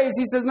the slaves.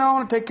 He says, no, I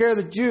want to take care of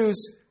the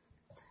Jews.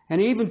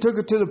 And he even took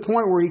it to the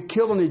point where he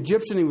killed an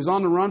Egyptian. He was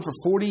on the run for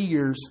 40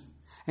 years.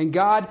 And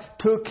God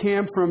took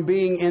him from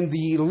being in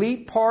the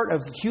elite part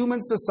of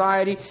human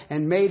society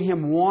and made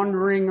him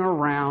wandering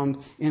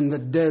around in the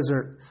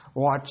desert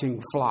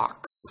watching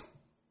flocks.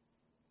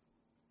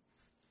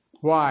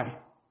 Why?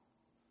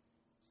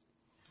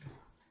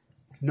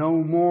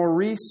 No more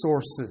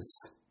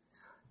resources.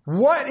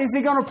 What is he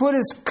going to put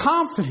his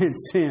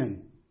confidence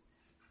in?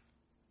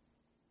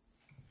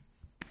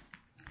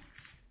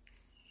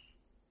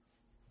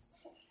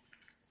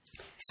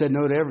 He said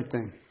no to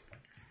everything.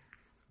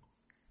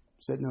 He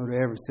said no to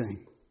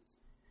everything.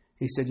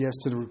 He said yes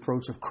to the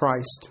reproach of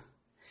Christ.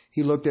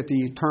 He looked at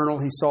the eternal.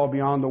 He saw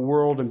beyond the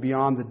world and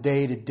beyond the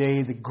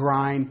day-to-day, the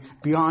grind,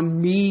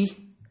 beyond me,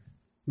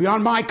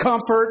 beyond my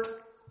comfort.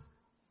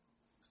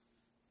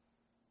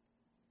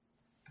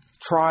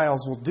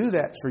 Trials will do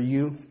that for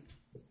you.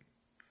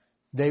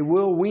 They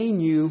will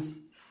wean you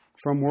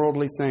from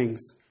worldly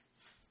things.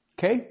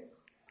 Okay?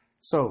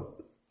 So,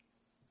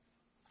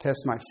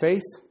 test my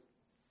faith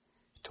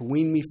to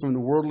wean me from the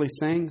worldly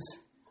things.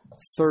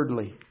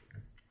 Thirdly,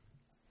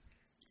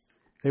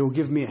 they will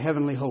give me a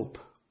heavenly hope.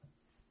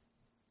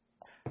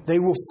 They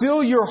will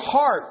fill your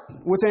heart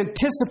with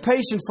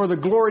anticipation for the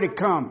glory to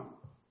come.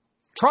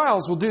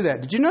 Trials will do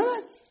that. Did you know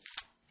that?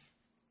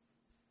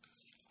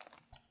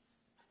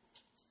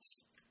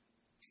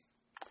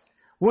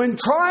 When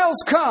trials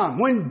come,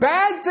 when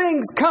bad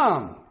things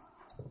come,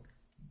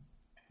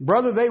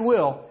 brother, they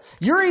will.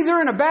 You're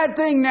either in a bad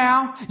thing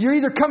now, you're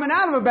either coming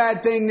out of a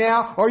bad thing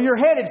now, or you're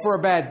headed for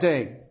a bad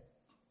thing.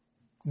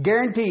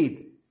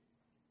 Guaranteed.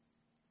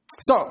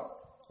 So,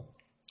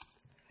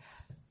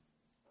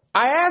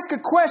 I ask a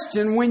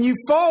question when you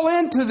fall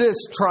into this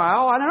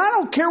trial, and I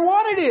don't care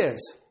what it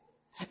is.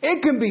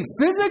 It can be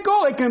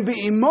physical, it can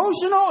be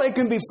emotional, it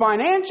can be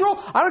financial.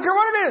 I don't care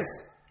what it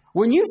is.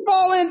 When you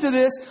fall into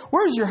this,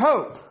 where's your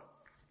hope?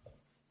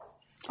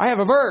 I have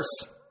a verse.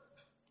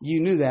 You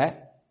knew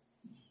that.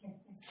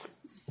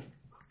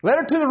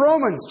 Letter to the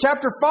Romans,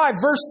 chapter 5,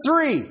 verse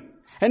 3.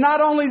 And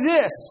not only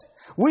this,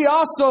 we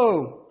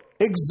also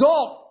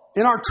exult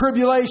in our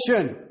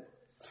tribulation,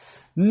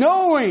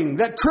 knowing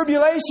that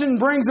tribulation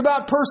brings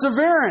about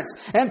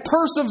perseverance, and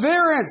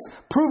perseverance,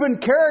 proven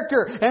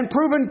character, and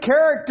proven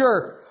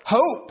character,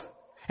 hope.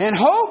 And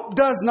hope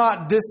does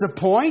not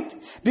disappoint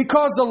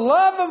because the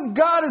love of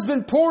God has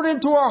been poured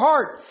into our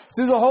heart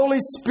through the Holy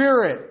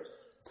Spirit.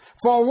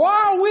 For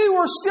while we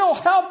were still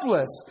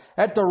helpless,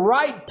 at the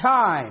right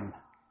time,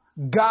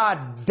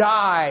 God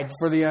died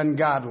for the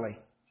ungodly.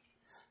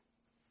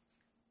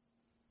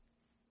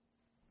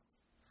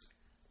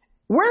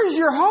 Where's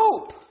your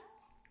hope?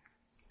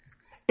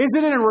 Is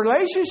it in a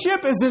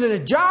relationship? Is it in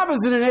a job?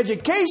 Is it in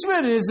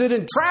education? Is it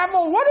in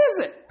travel? What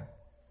is it?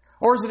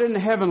 Or is it in the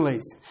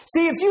heavenlies?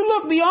 See, if you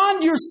look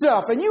beyond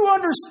yourself and you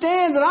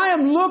understand that I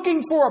am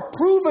looking for a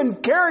proven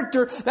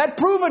character, that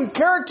proven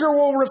character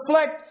will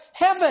reflect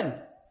heaven.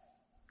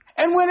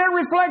 And when it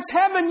reflects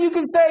heaven, you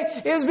can say,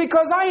 it is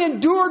because I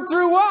endured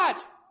through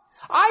what?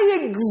 I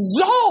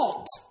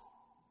exult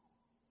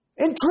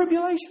in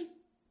tribulation.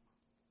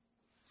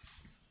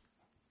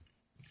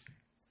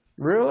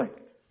 Really?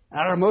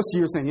 I don't know, most of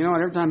you are saying, you know what,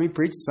 every time he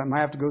preaches something,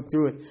 I have to go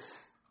through it.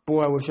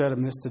 Boy, I wish I'd have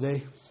missed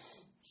today.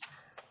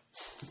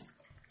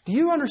 Do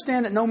you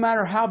understand that no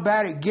matter how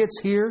bad it gets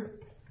here,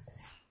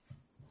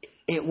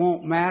 it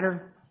won't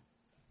matter?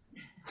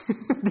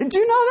 Did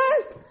you know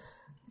that?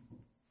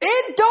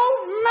 It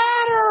don't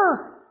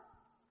matter.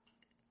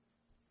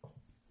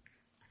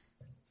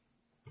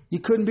 You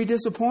couldn't be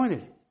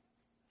disappointed.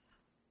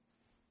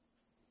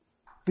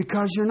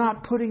 Because you're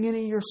not putting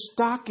any of your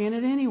stock in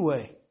it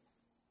anyway.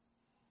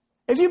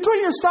 If you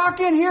put your stock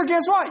in here,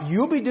 guess what?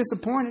 You'll be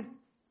disappointed.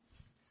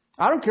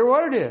 I don't care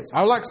what it is.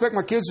 I expect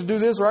my kids to do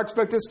this, or I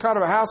expect this kind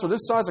of a house, or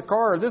this size of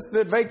car, or this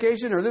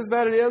vacation, or this,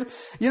 that, or the other.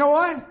 You know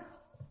what?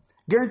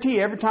 Guarantee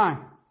you every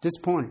time,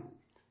 disappointed.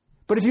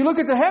 But if you look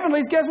at the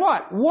heavenlies, guess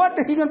what? What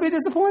are you going to be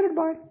disappointed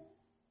by?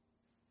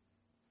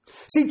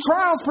 See,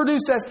 trials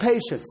produce as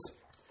patience.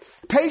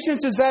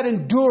 Patience is that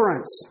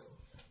endurance.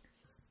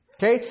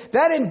 Okay?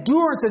 That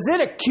endurance, as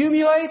it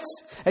accumulates,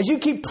 as you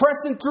keep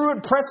pressing through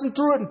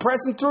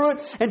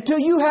it, until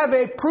you have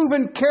a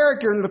proven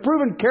character. And the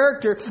proven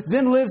character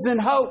then lives in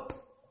hope.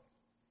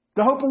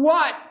 The hope of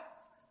what?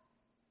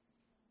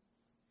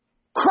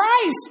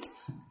 Christ!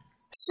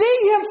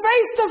 Seeing Him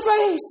face to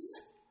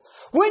face.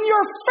 When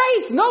your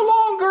faith no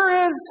longer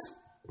is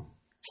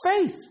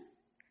faith.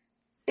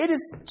 It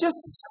is just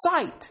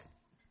sight.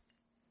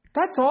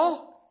 That's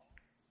all.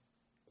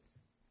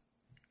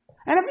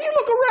 And if you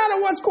look around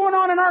at what's going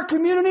on in our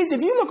communities,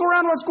 if you look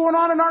around what's going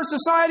on in our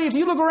society, if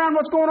you look around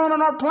what's going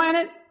on our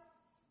planet,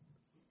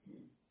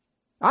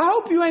 I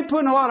hope you ain't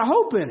putting a lot of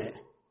hope in it.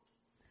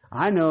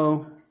 I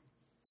know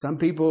some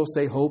people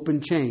say hope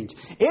and change.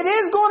 It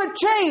is going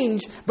to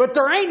change, but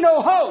there ain't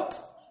no hope.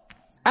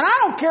 And I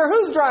don't care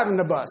who's driving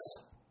the bus.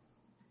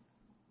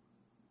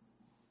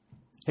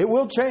 It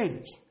will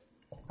change.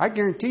 I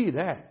guarantee you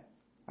that.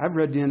 I've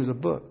read the end of the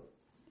book.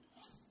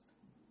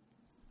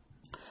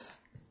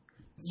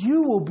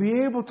 You will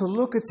be able to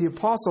look at the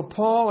Apostle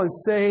Paul and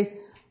say,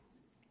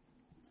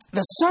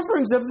 the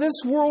sufferings of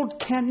this world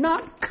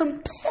cannot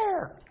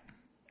compare.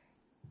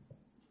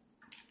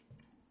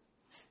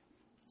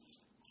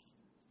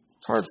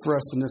 It's hard for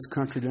us in this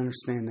country to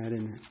understand that,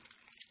 isn't it?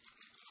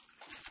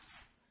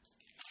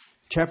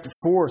 Chapter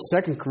 4,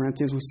 2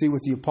 Corinthians, we see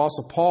with the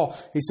Apostle Paul,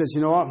 he says,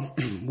 you know what?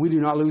 We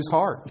do not lose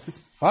heart.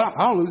 I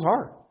don't lose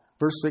heart.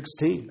 Verse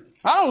 16.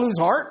 I don't lose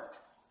heart.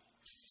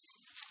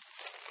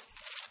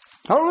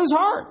 I don't lose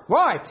heart.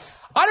 Why?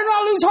 I do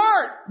not lose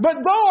heart.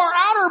 But though our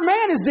outer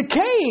man is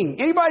decaying.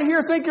 Anybody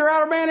here think your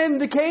outer man isn't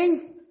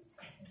decaying?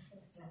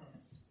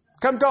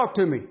 Come talk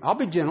to me. I'll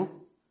be gentle.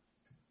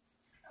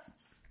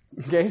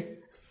 Okay?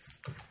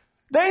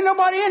 There ain't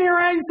nobody in here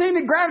who ain't seen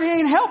that gravity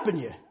ain't helping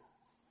you.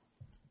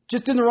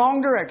 Just in the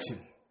wrong direction.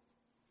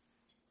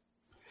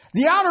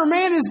 The outer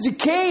man is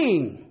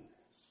decaying.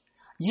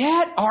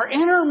 Yet our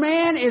inner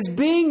man is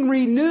being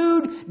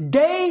renewed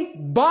day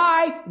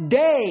by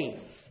day.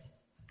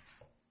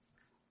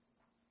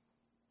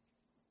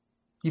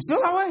 You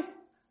feel that way?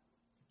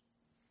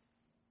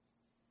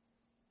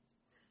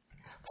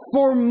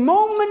 For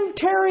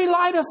momentary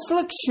light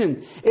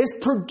affliction is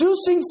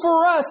producing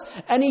for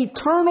us an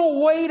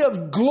eternal weight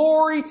of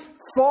glory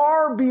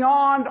far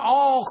beyond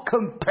all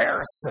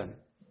comparison.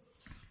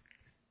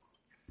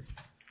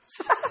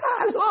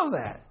 I love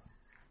that.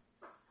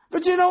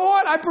 But you know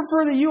what? I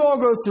prefer that you all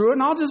go through it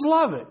and I'll just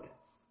love it.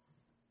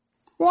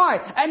 Why?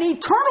 An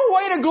eternal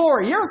weight of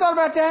glory. You ever thought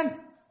about that?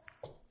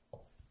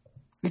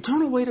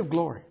 Eternal weight of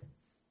glory.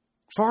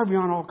 Far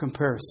beyond all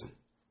comparison.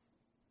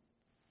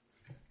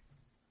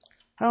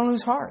 I don't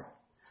lose heart.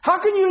 How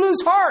can you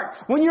lose heart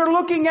when you're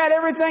looking at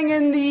everything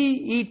in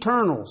the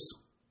eternals?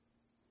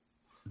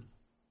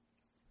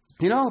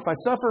 You know, if I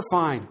suffer,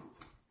 fine.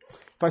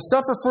 If I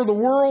suffer for the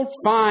world,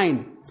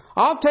 fine.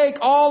 I'll take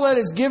all that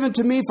is given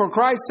to me for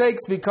Christ's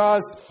sakes,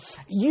 because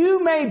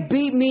you may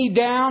beat me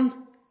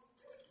down.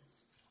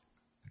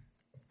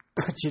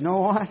 But you know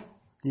what?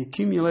 The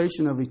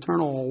accumulation of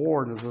eternal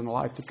reward is in the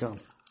life to come.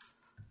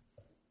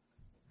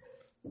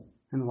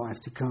 In the life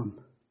to come.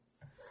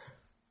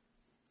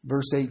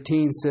 Verse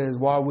 18 says,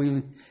 while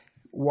we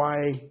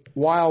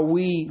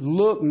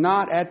look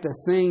not at the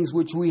things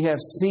which we have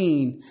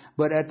seen,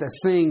 but at the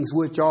things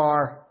which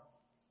are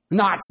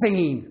not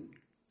seen.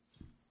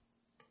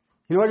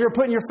 You know what you're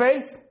putting your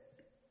faith?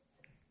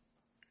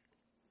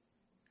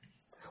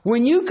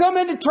 When you come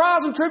into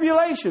trials and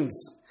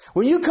tribulations,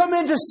 when you come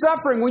into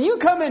suffering, when you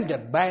come into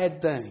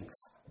bad things,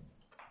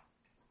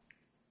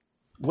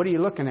 what are you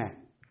looking at?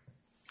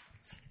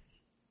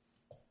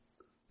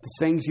 The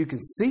things you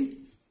can see?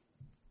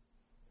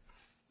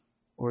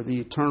 Or the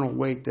eternal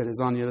weight that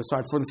is on the other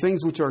side? For the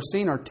things which are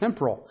seen are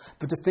temporal,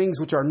 but the things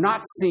which are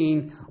not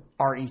seen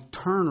are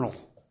eternal,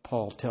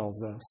 Paul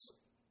tells us.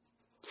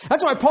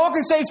 That's why Paul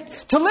can say,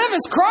 to live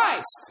is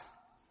Christ.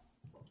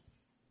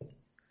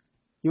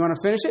 You want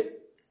to finish it?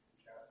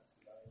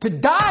 To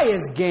die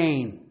is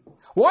gain.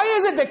 Why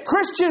is it that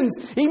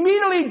Christians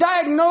immediately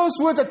diagnosed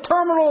with a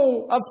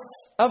terminal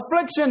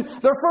affliction,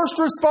 their first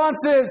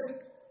response is,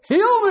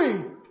 heal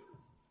me?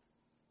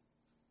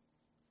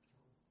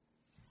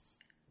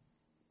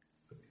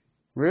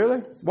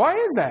 Really? Why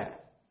is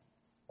that?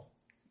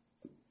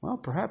 Well,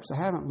 perhaps I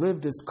haven't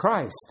lived as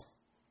Christ.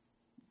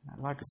 I'd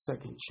like a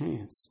second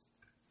chance.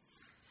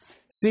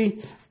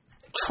 See,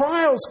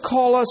 trials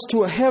call us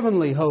to a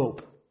heavenly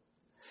hope.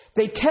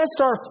 They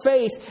test our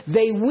faith,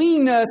 they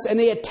wean us, and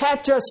they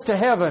attach us to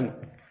heaven.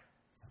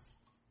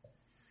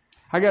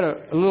 I got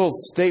a little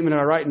statement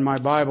I write in my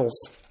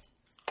Bibles.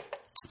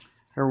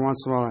 Every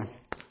once in a while,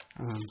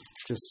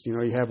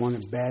 you have one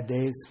of bad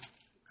days.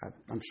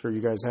 I'm sure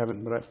you guys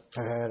haven't, but I've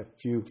had a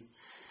few.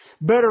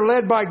 Better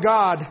led by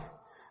God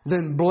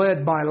than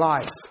bled by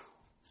life.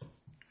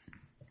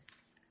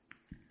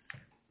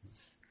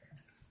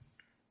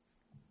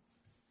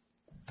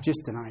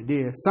 Just an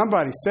idea.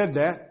 Somebody said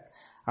that.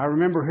 I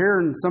remember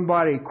hearing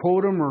somebody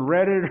quote them or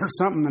read it or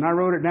something, and I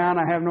wrote it down.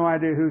 I have no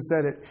idea who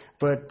said it,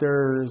 but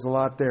there's a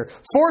lot there.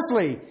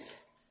 Fourthly,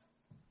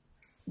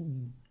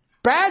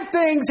 bad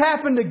things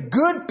happen to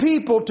good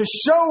people to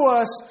show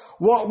us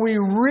what we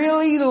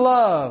really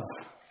love.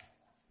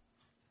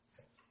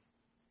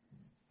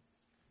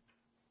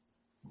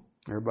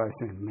 Everybody's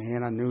saying,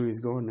 man, I knew he was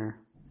going there.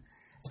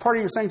 It's part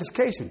of your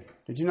sanctification.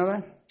 Did you know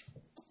that?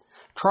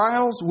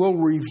 Trials will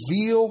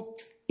reveal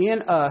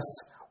in us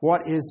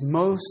what is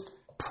most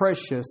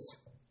precious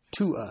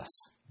to us.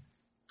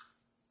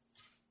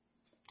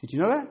 Did you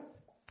know that?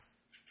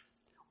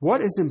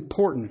 What is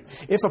important?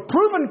 If a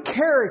proven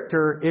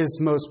character is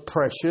most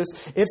precious,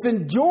 if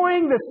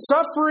enjoying the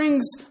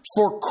sufferings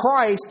for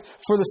Christ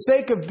for the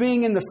sake of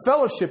being in the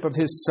fellowship of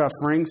His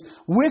sufferings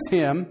with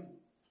Him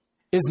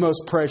is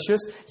most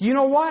precious, you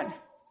know what?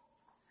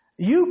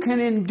 You can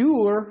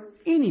endure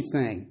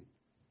anything.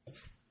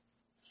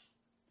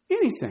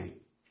 Anything.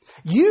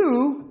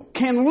 You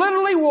can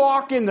literally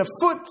walk in the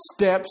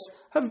footsteps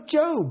of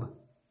Job.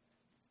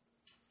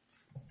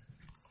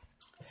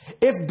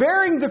 If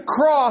bearing the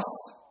cross,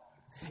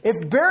 if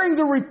bearing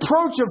the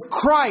reproach of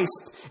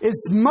Christ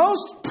is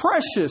most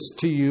precious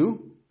to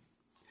you,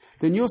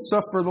 then you'll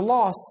suffer the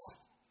loss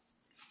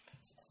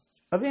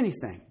of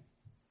anything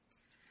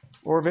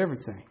or of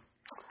everything.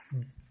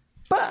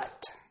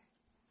 But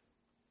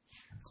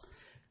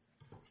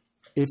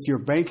if your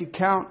bank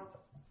account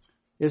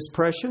is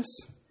precious,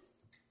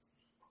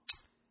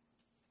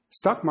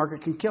 stock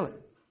market can kill it.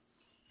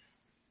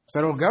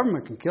 Federal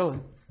government can kill it.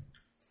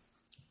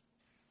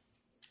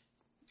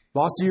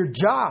 Loss of your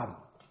job.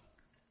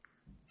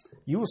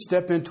 You will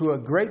step into a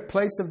great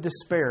place of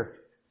despair.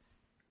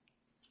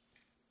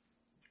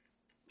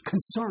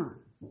 Concern.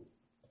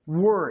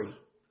 Worry.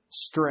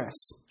 Stress.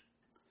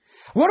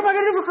 What am I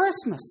going to do for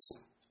Christmas?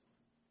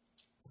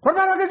 What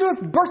am I going to do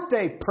with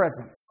birthday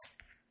presents?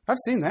 I've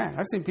seen that.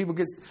 I've seen people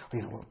get,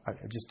 I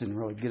just didn't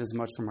really get as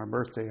much for my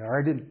birthday, or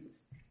I didn't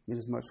get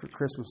as much for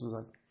Christmas as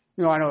I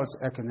know it's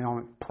an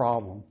economic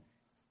problem.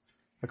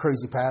 A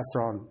crazy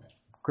pastor on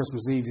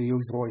Christmas Eve, he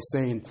was always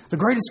saying, the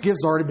greatest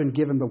gift's already been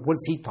given, but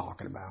what's he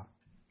talking about?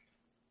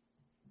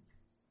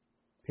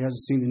 He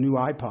hasn't seen the new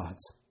iPods,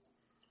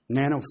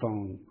 nano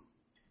phone,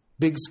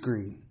 big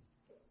screen.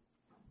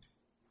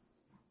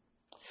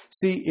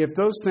 See, if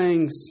those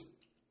things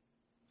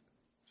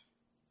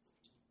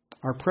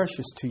are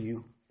precious to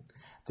you,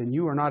 then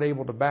you are not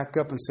able to back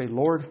up and say,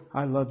 Lord,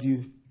 I love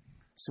you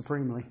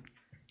supremely.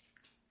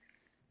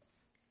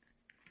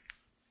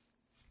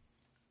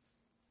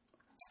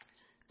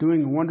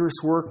 Doing wondrous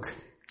work.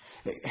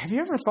 Have you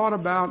ever thought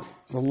about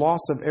the loss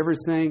of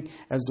everything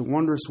as the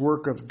wondrous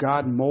work of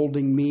God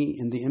molding me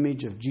in the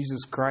image of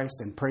Jesus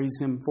Christ and praise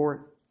Him for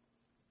it?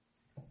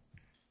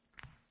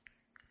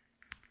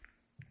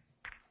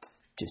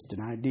 Just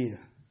an idea.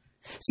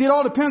 See, it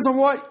all depends on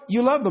what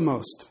you love the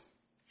most.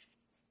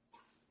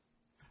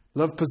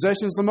 Love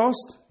possessions the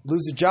most?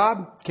 Lose a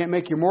job? Can't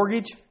make your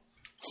mortgage?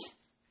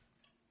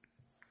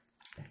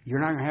 You're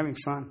not going to have any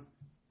fun.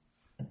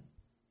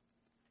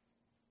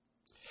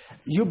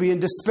 You'll be in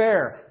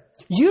despair.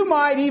 You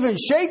might even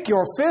shake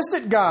your fist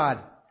at God.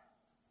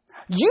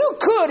 You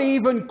could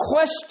even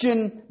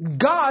question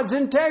God's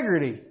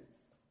integrity.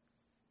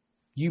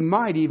 You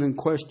might even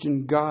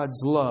question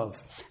God's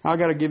love. Now, I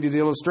got to give you the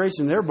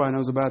illustration. Everybody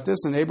knows about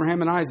this. And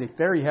Abraham and Isaac.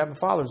 There you have the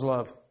father's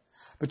love.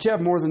 But you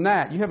have more than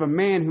that. You have a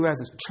man who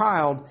has a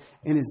child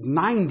in his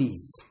 90s.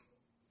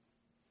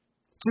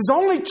 It's his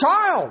only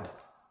child.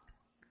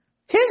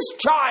 His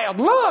child.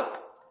 Look.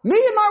 Me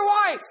and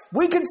my wife,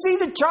 we can see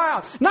the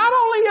child. Not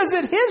only is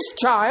it his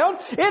child,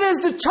 it is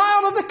the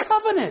child of the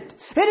covenant.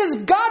 It is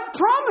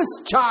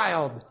God-promised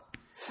child.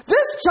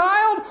 This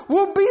child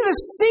will be the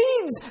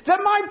seeds that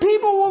my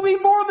people will be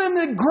more than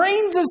the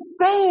grains of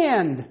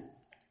sand.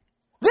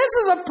 This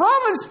is a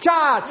promised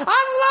child.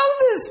 I love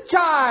this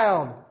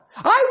child.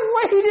 I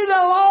waited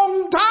a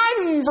long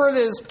time for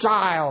this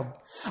child.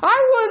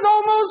 I was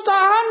almost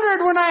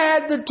 100 when I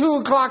had the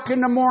 2 o'clock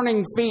in the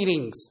morning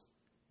feedings.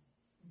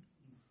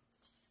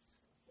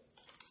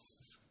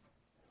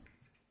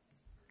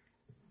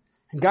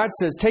 And God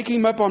says, take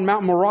him up on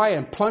Mount Moriah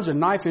and plunge a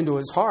knife into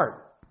his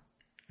heart.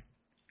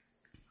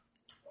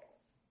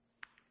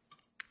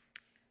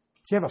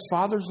 Do you have a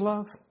father's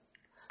love?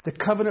 The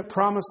covenant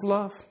promise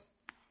love?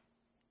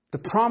 The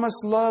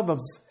promised love of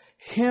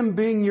him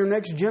being your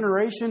next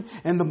generation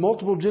and the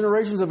multiple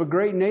generations of a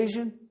great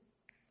nation?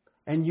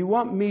 And you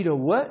want me to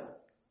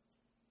what?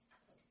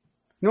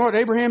 You know what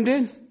Abraham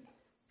did?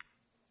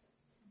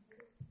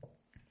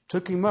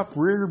 Took him up,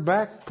 rear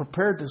back,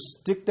 prepared to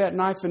stick that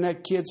knife in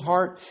that kid's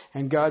heart.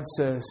 And God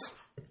says,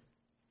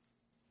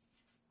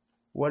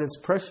 what is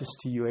precious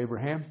to you,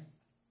 Abraham?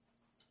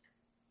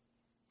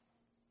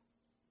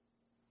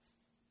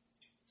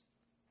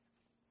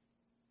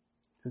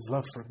 His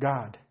love for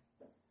God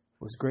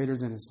was greater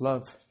than his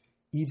love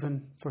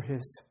even for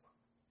his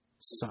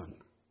son.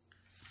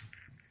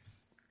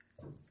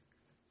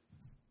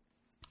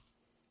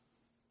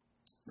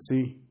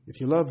 See,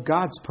 if you love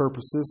God's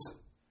purposes,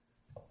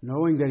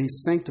 knowing that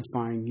he's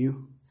sanctifying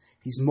you,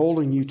 he's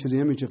molding you to the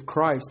image of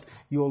Christ,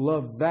 you'll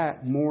love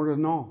that more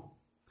than all.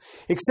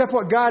 Accept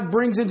what God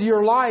brings into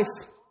your life.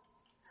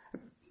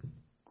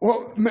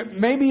 Well,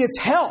 maybe it's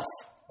health.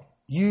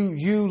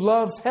 You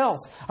love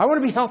health. I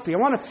want to be healthy. You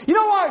know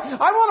what?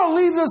 I want to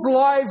leave this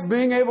life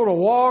being able to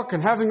walk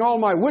and having all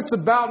my wits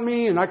about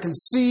me, and I can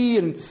see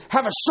and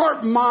have a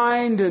sharp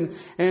mind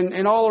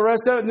and all the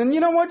rest of it. And then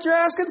you know what you're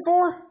asking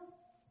for?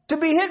 to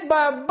be hit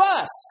by a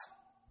bus.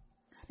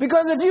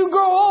 Because if you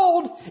grow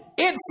old,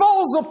 it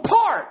falls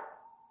apart.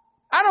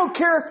 I don't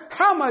care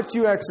how much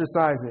you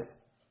exercise it.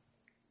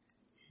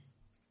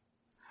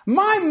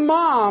 My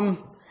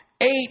mom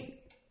ate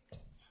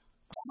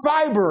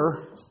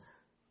fiber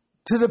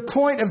to the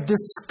point of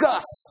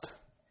disgust.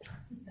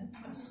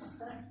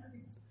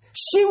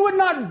 She would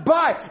not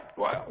buy.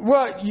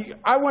 Well,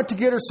 I went to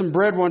get her some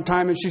bread one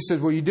time and she said,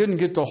 well, you didn't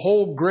get the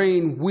whole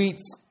grain wheat,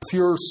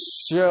 pure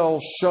shell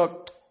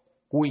shucked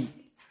wheat.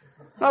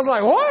 And I was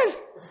like, what?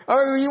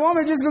 You want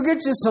me to just go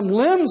get you some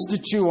limbs to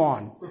chew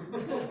on?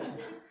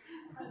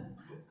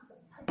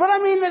 But I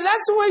mean,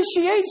 that's the way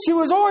she ate. She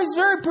was always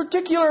very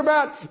particular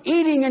about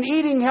eating and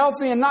eating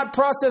healthy and not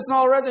processed and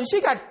all the rest. And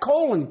she got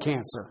colon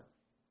cancer.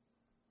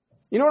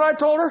 You know what I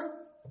told her?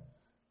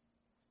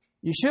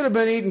 You should have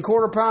been eating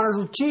quarter pounders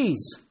with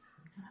cheese.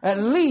 At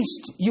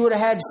least you would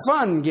have had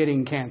fun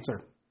getting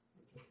cancer.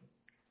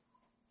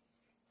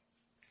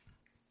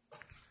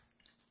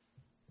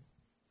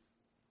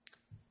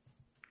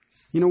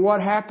 You know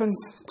what happens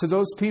to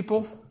those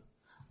people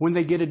when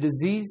they get a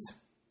disease?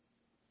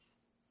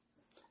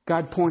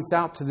 God points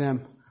out to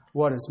them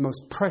what is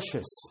most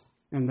precious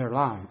in their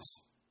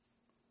lives.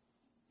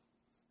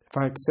 If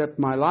I accept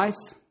my life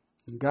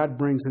and God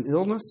brings an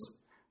illness,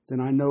 then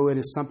I know it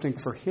is something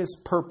for His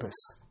purpose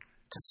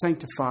to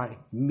sanctify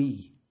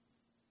me.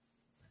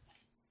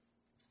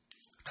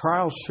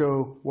 Trials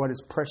show what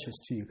is precious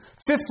to you.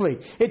 Fifthly,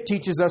 it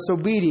teaches us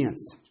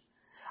obedience.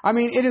 I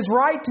mean, it is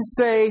right to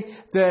say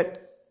that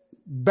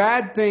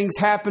bad things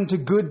happen to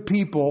good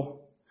people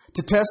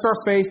to test our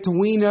faith, to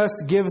wean us,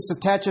 to give us,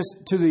 attach us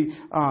to the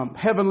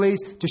heavenlies,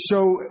 to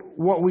show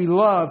what we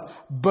love.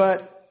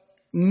 But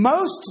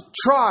most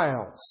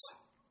trials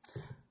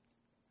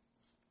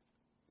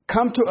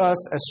come to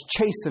us as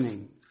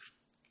chastening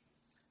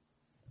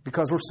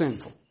because we're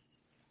sinful.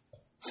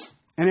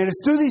 And it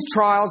is through these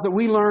trials that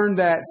we learn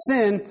that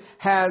sin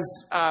has,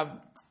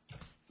 shall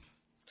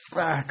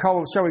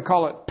we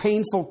call it,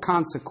 painful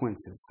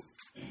consequences.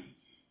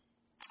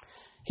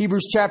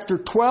 Hebrews chapter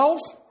 12,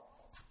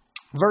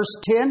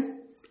 verse 10.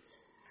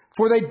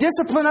 For they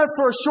discipline us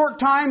for a short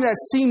time that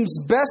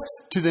seems best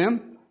to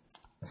them.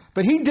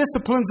 But He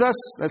disciplines us,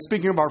 that's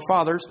speaking of our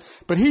fathers,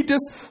 but He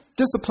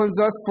disciplines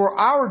us for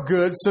our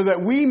good so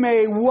that we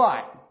may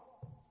what?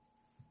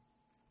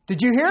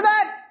 Did you hear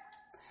that?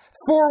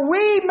 For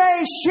we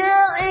may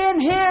share in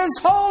His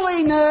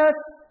holiness.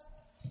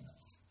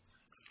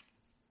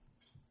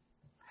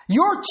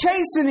 Your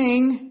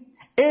chastening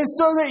is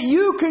so that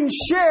you can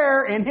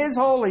share in His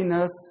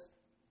holiness.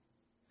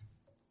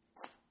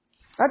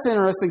 That's an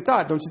interesting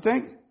thought, don't you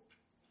think?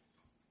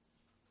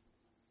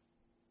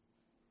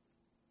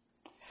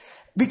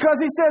 Because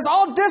He says,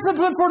 all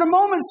discipline for the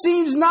moment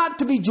seems not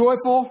to be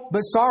joyful,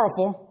 but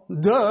sorrowful.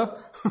 Duh.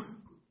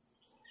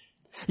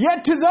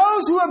 Yet to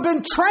those who have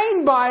been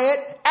trained by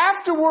it,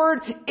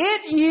 afterward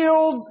it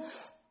yields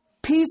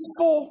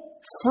peaceful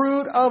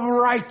fruit of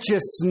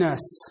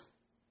righteousness.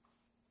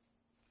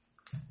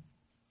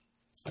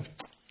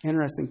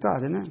 Interesting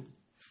thought, isn't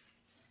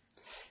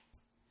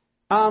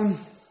it?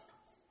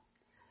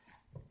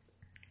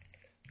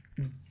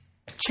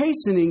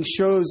 Chastening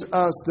shows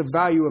us the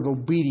value of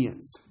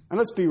obedience. And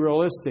let's be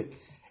realistic.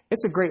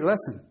 It's a great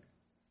lesson.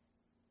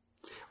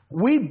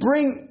 We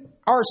bring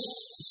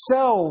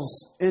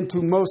ourselves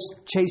into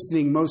most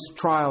chastening, most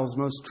trials,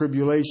 most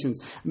tribulations.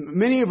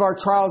 Many of our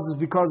trials is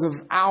because of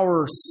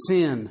our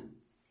sin.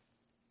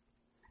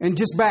 And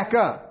just back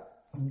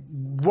up.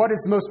 What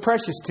is most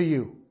precious to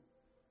you?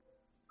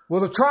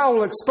 Well, the trial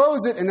will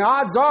expose it, and the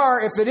odds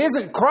are, if it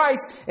isn't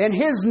Christ and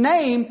His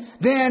name,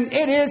 then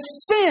it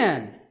is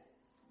sin.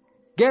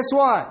 Guess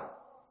what?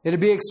 It'll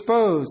be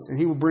exposed, and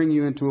He will bring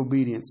you into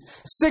obedience.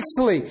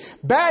 Sixthly,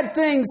 bad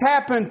things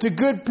happen to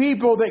good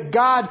people that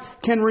God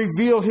can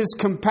reveal His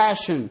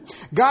compassion.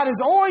 God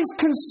is always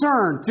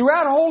concerned,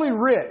 throughout Holy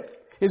Writ,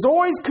 is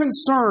always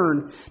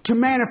concerned to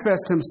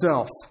manifest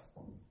Himself.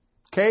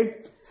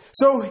 Okay?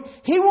 So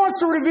He wants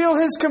to reveal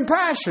His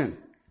compassion.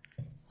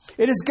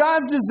 It is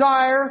God's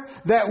desire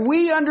that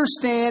we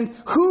understand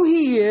who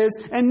He is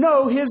and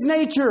know His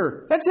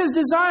nature. That's His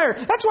desire.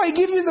 That's why He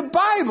gave you the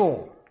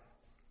Bible.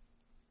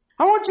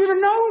 I want you to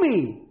know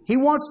me. He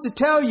wants to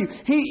tell you.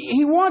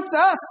 He wants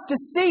us to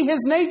see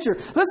His nature.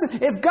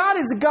 Listen, if God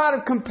is a God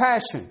of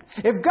compassion,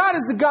 if God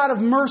is the God of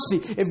mercy,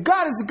 if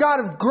God is the God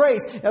of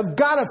grace, if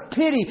God of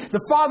pity,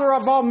 the Father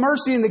of all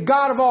mercy and the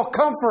God of all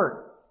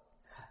comfort,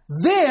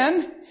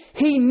 then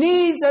He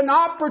needs an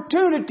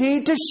opportunity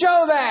to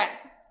show that.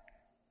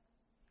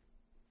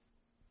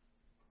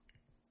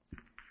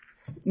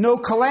 No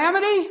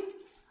calamity,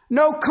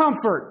 no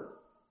comfort.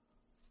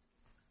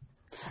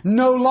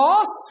 No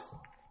loss,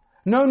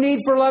 no need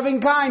for loving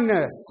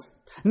kindness.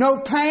 No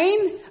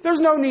pain, there's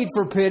no need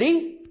for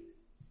pity.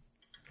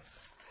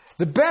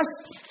 The best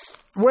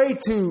way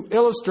to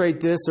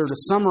illustrate this or to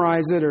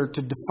summarize it or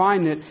to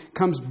define it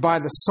comes by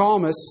the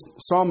psalmist,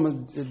 Psalm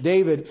of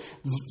David,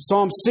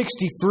 Psalm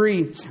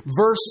 63,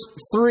 verse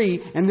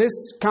 3. And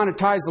this kind of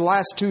ties the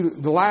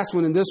last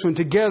one and this one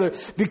together.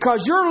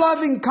 Because your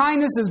loving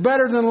kindness is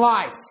better than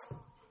life.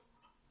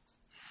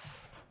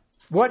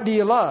 What do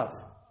you love?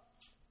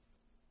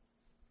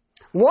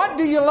 What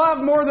do you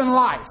love more than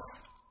life?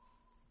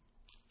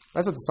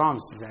 That's what the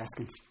psalmist is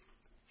asking.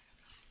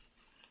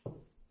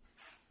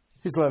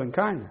 His loving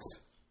kindness.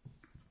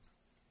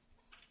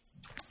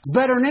 It's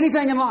better than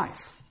anything in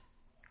life.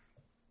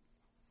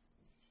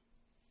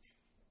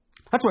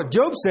 That's what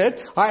Job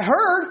said. I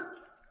heard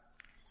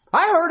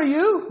of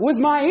you with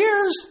my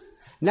ears.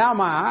 Now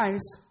my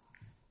eyes,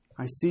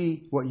 I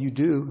see what you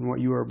do and what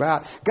you are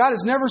about. God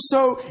is never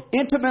so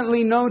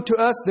intimately known to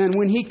us than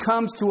when He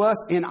comes to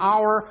us in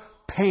our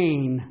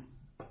pain.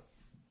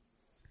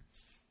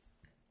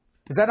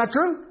 Is that not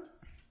true?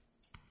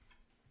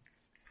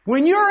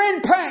 When you're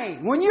in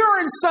pain, when you're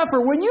in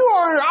suffering, when you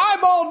are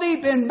eyeball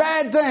deep in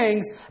bad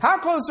things, how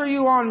close are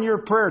you on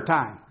your prayer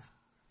time?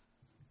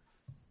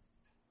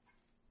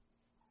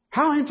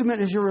 How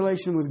intimate is your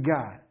relation with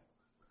God?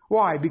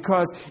 Why?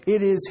 Because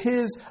it is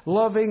His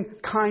loving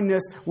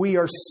kindness we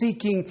are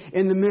seeking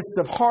in the midst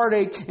of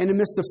heartache, in the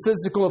midst of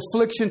physical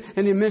affliction,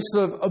 in the midst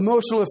of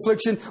emotional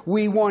affliction.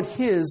 We want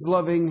His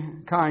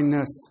loving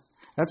kindness.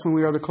 That's when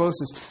we are the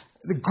closest.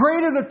 The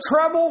greater the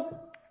trouble,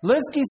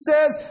 Linsky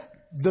says,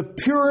 the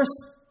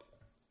purest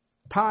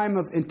time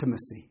of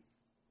intimacy.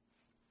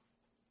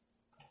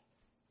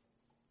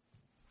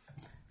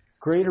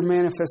 Greater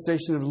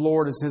manifestation of the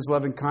Lord is His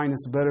loving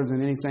kindness better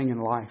than anything in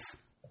life.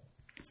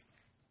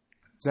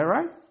 Is that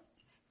right?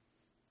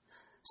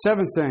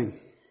 Seventh thing.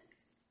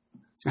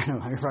 I know,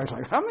 everybody's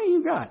like, how many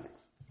you got?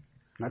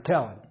 Not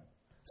telling.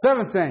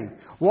 Seventh thing.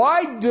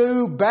 Why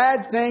do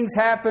bad things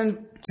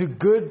happen to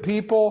good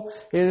people?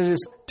 It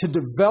is to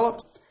develop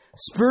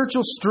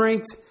spiritual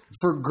strength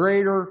for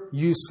greater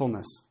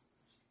usefulness.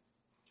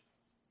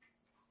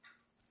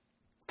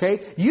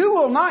 Okay? You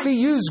will not be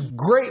used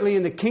greatly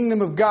in the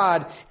kingdom of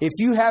God if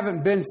you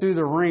haven't been through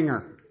the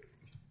ringer.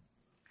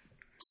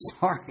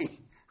 Sorry.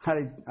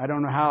 I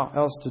don't know how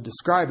else to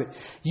describe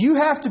it. You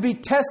have to be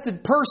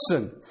tested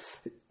person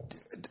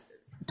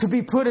to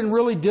be put in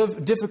really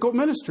difficult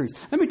ministries.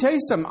 Let me tell you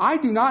something. I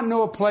do not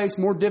know a place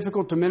more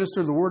difficult to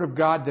minister the Word of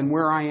God than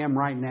where I am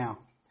right now.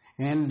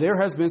 And there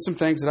has been some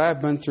things that I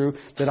have been through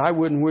that I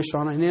wouldn't wish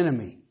on an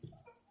enemy.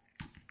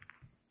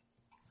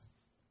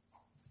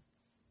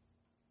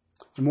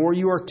 The more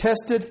you are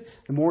tested,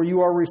 the more you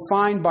are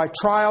refined by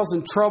trials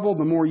and trouble,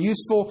 the more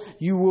useful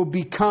you will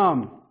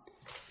become.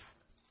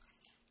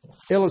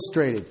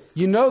 Illustrated.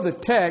 You know the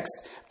text,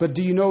 but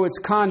do you know its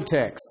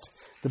context?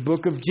 The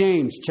book of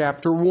James,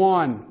 chapter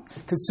 1.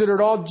 Consider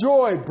it all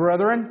joy,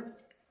 brethren.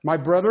 My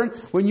brethren,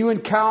 when you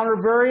encounter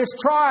various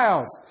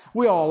trials.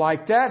 We all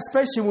like that,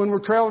 especially when we're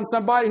trailing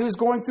somebody who's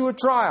going through a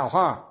trial,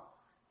 huh?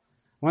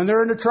 When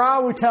they're in a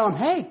trial, we tell them,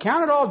 hey,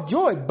 count it all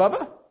joy,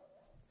 bubba.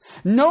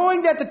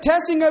 Knowing that the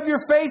testing of your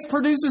faith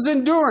produces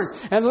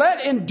endurance. And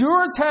let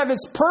endurance have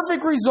its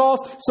perfect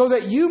results so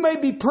that you may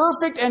be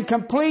perfect and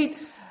complete,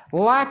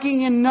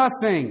 lacking in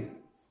nothing.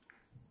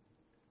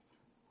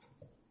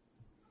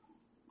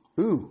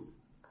 Ooh,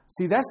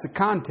 see, that's the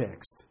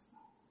context.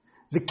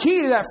 The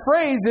key to that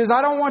phrase is,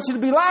 I don't want you to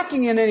be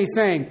lacking in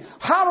anything.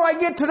 How do I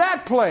get to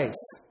that place?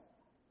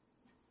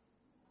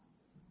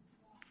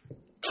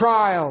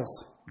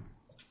 Trials.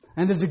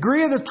 And the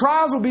degree of the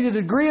trials will be the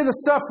degree of the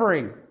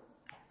suffering.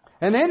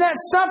 And in that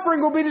suffering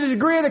will be the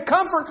degree of the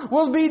comfort,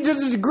 will be to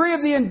the degree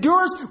of the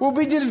endurance, will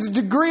be to the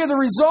degree of the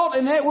result,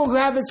 and it will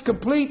have its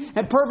complete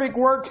and perfect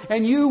work,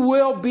 and you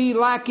will be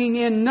lacking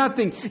in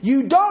nothing.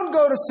 You don't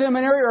go to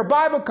seminary or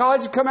Bible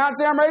college and come out and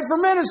say, I'm ready for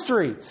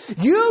ministry.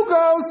 You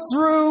go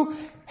through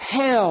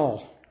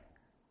hell.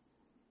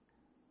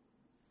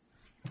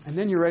 And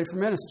then you're ready for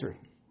ministry.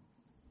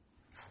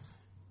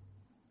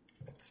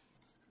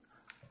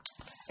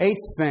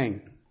 Eighth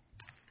thing.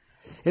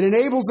 It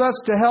enables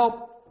us to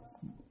help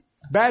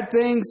bad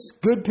things,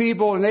 good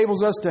people,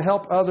 enables us to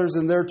help others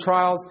in their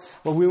trials.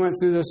 Well, we went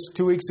through this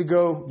 2 weeks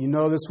ago. You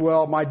know this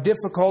well. My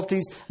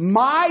difficulties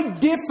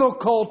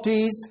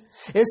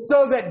is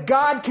so that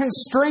God can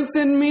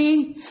strengthen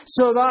me,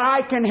 so that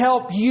I can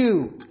help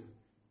you.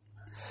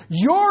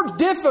 Your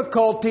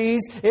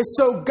difficulties is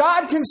so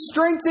God can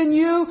strengthen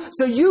you,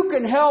 so you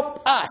can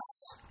help us.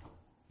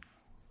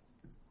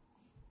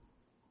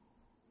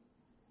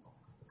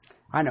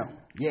 I know.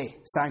 Yay,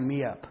 sign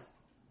me up.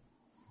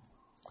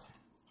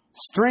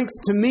 Strength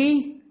to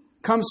me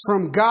comes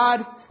from God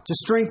to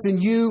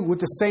strengthen you with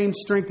the same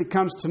strength that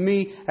comes to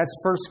me. That's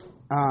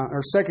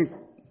 2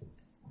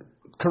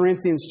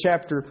 Corinthians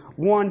chapter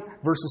 1,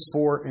 verses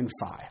 4 and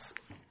 5.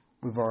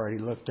 We've already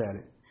looked at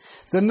it.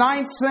 The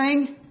ninth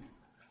thing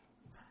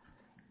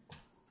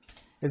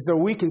is that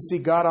we can see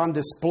God on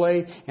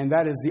display, and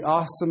that is the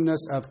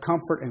awesomeness of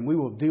comfort, and we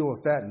will deal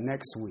with that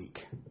next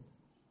week.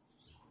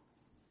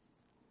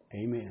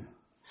 Amen.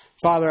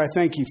 Father, I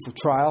thank you for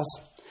trials,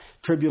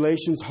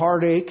 tribulations,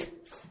 heartache,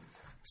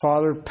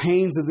 Father,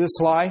 pains of this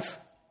life,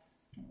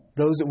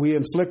 those that we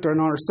inflict on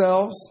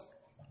ourselves,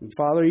 and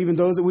Father, even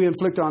those that we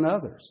inflict on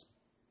others.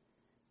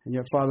 And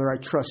yet, Father, I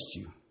trust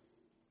you.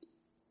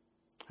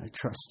 I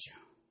trust you.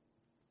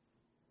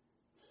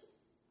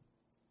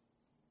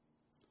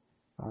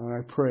 Father,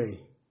 I pray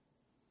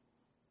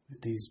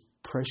that these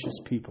precious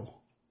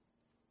people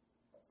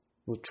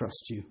will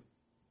trust you,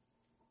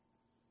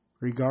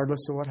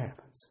 regardless of what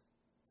happens.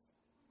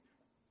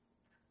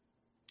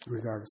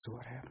 Regardless of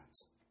what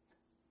happens.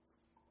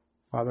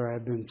 Father, I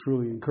have been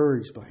truly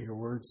encouraged by your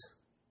words.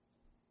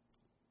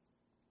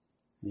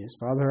 Yes,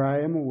 Father,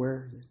 I am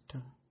aware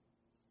that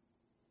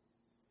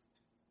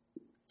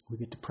we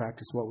get to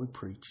practice what we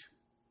preach.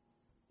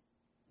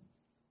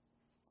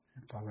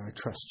 And Father, I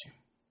trust you.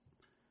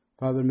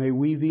 Father, may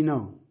we be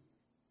known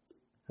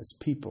as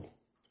people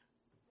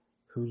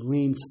who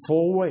lean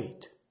full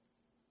weight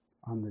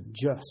on the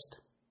just,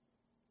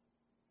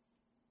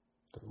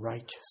 the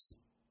righteous,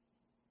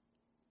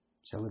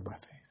 shall live by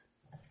faith.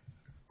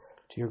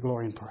 To your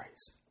glory and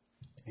praise.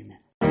 Amen.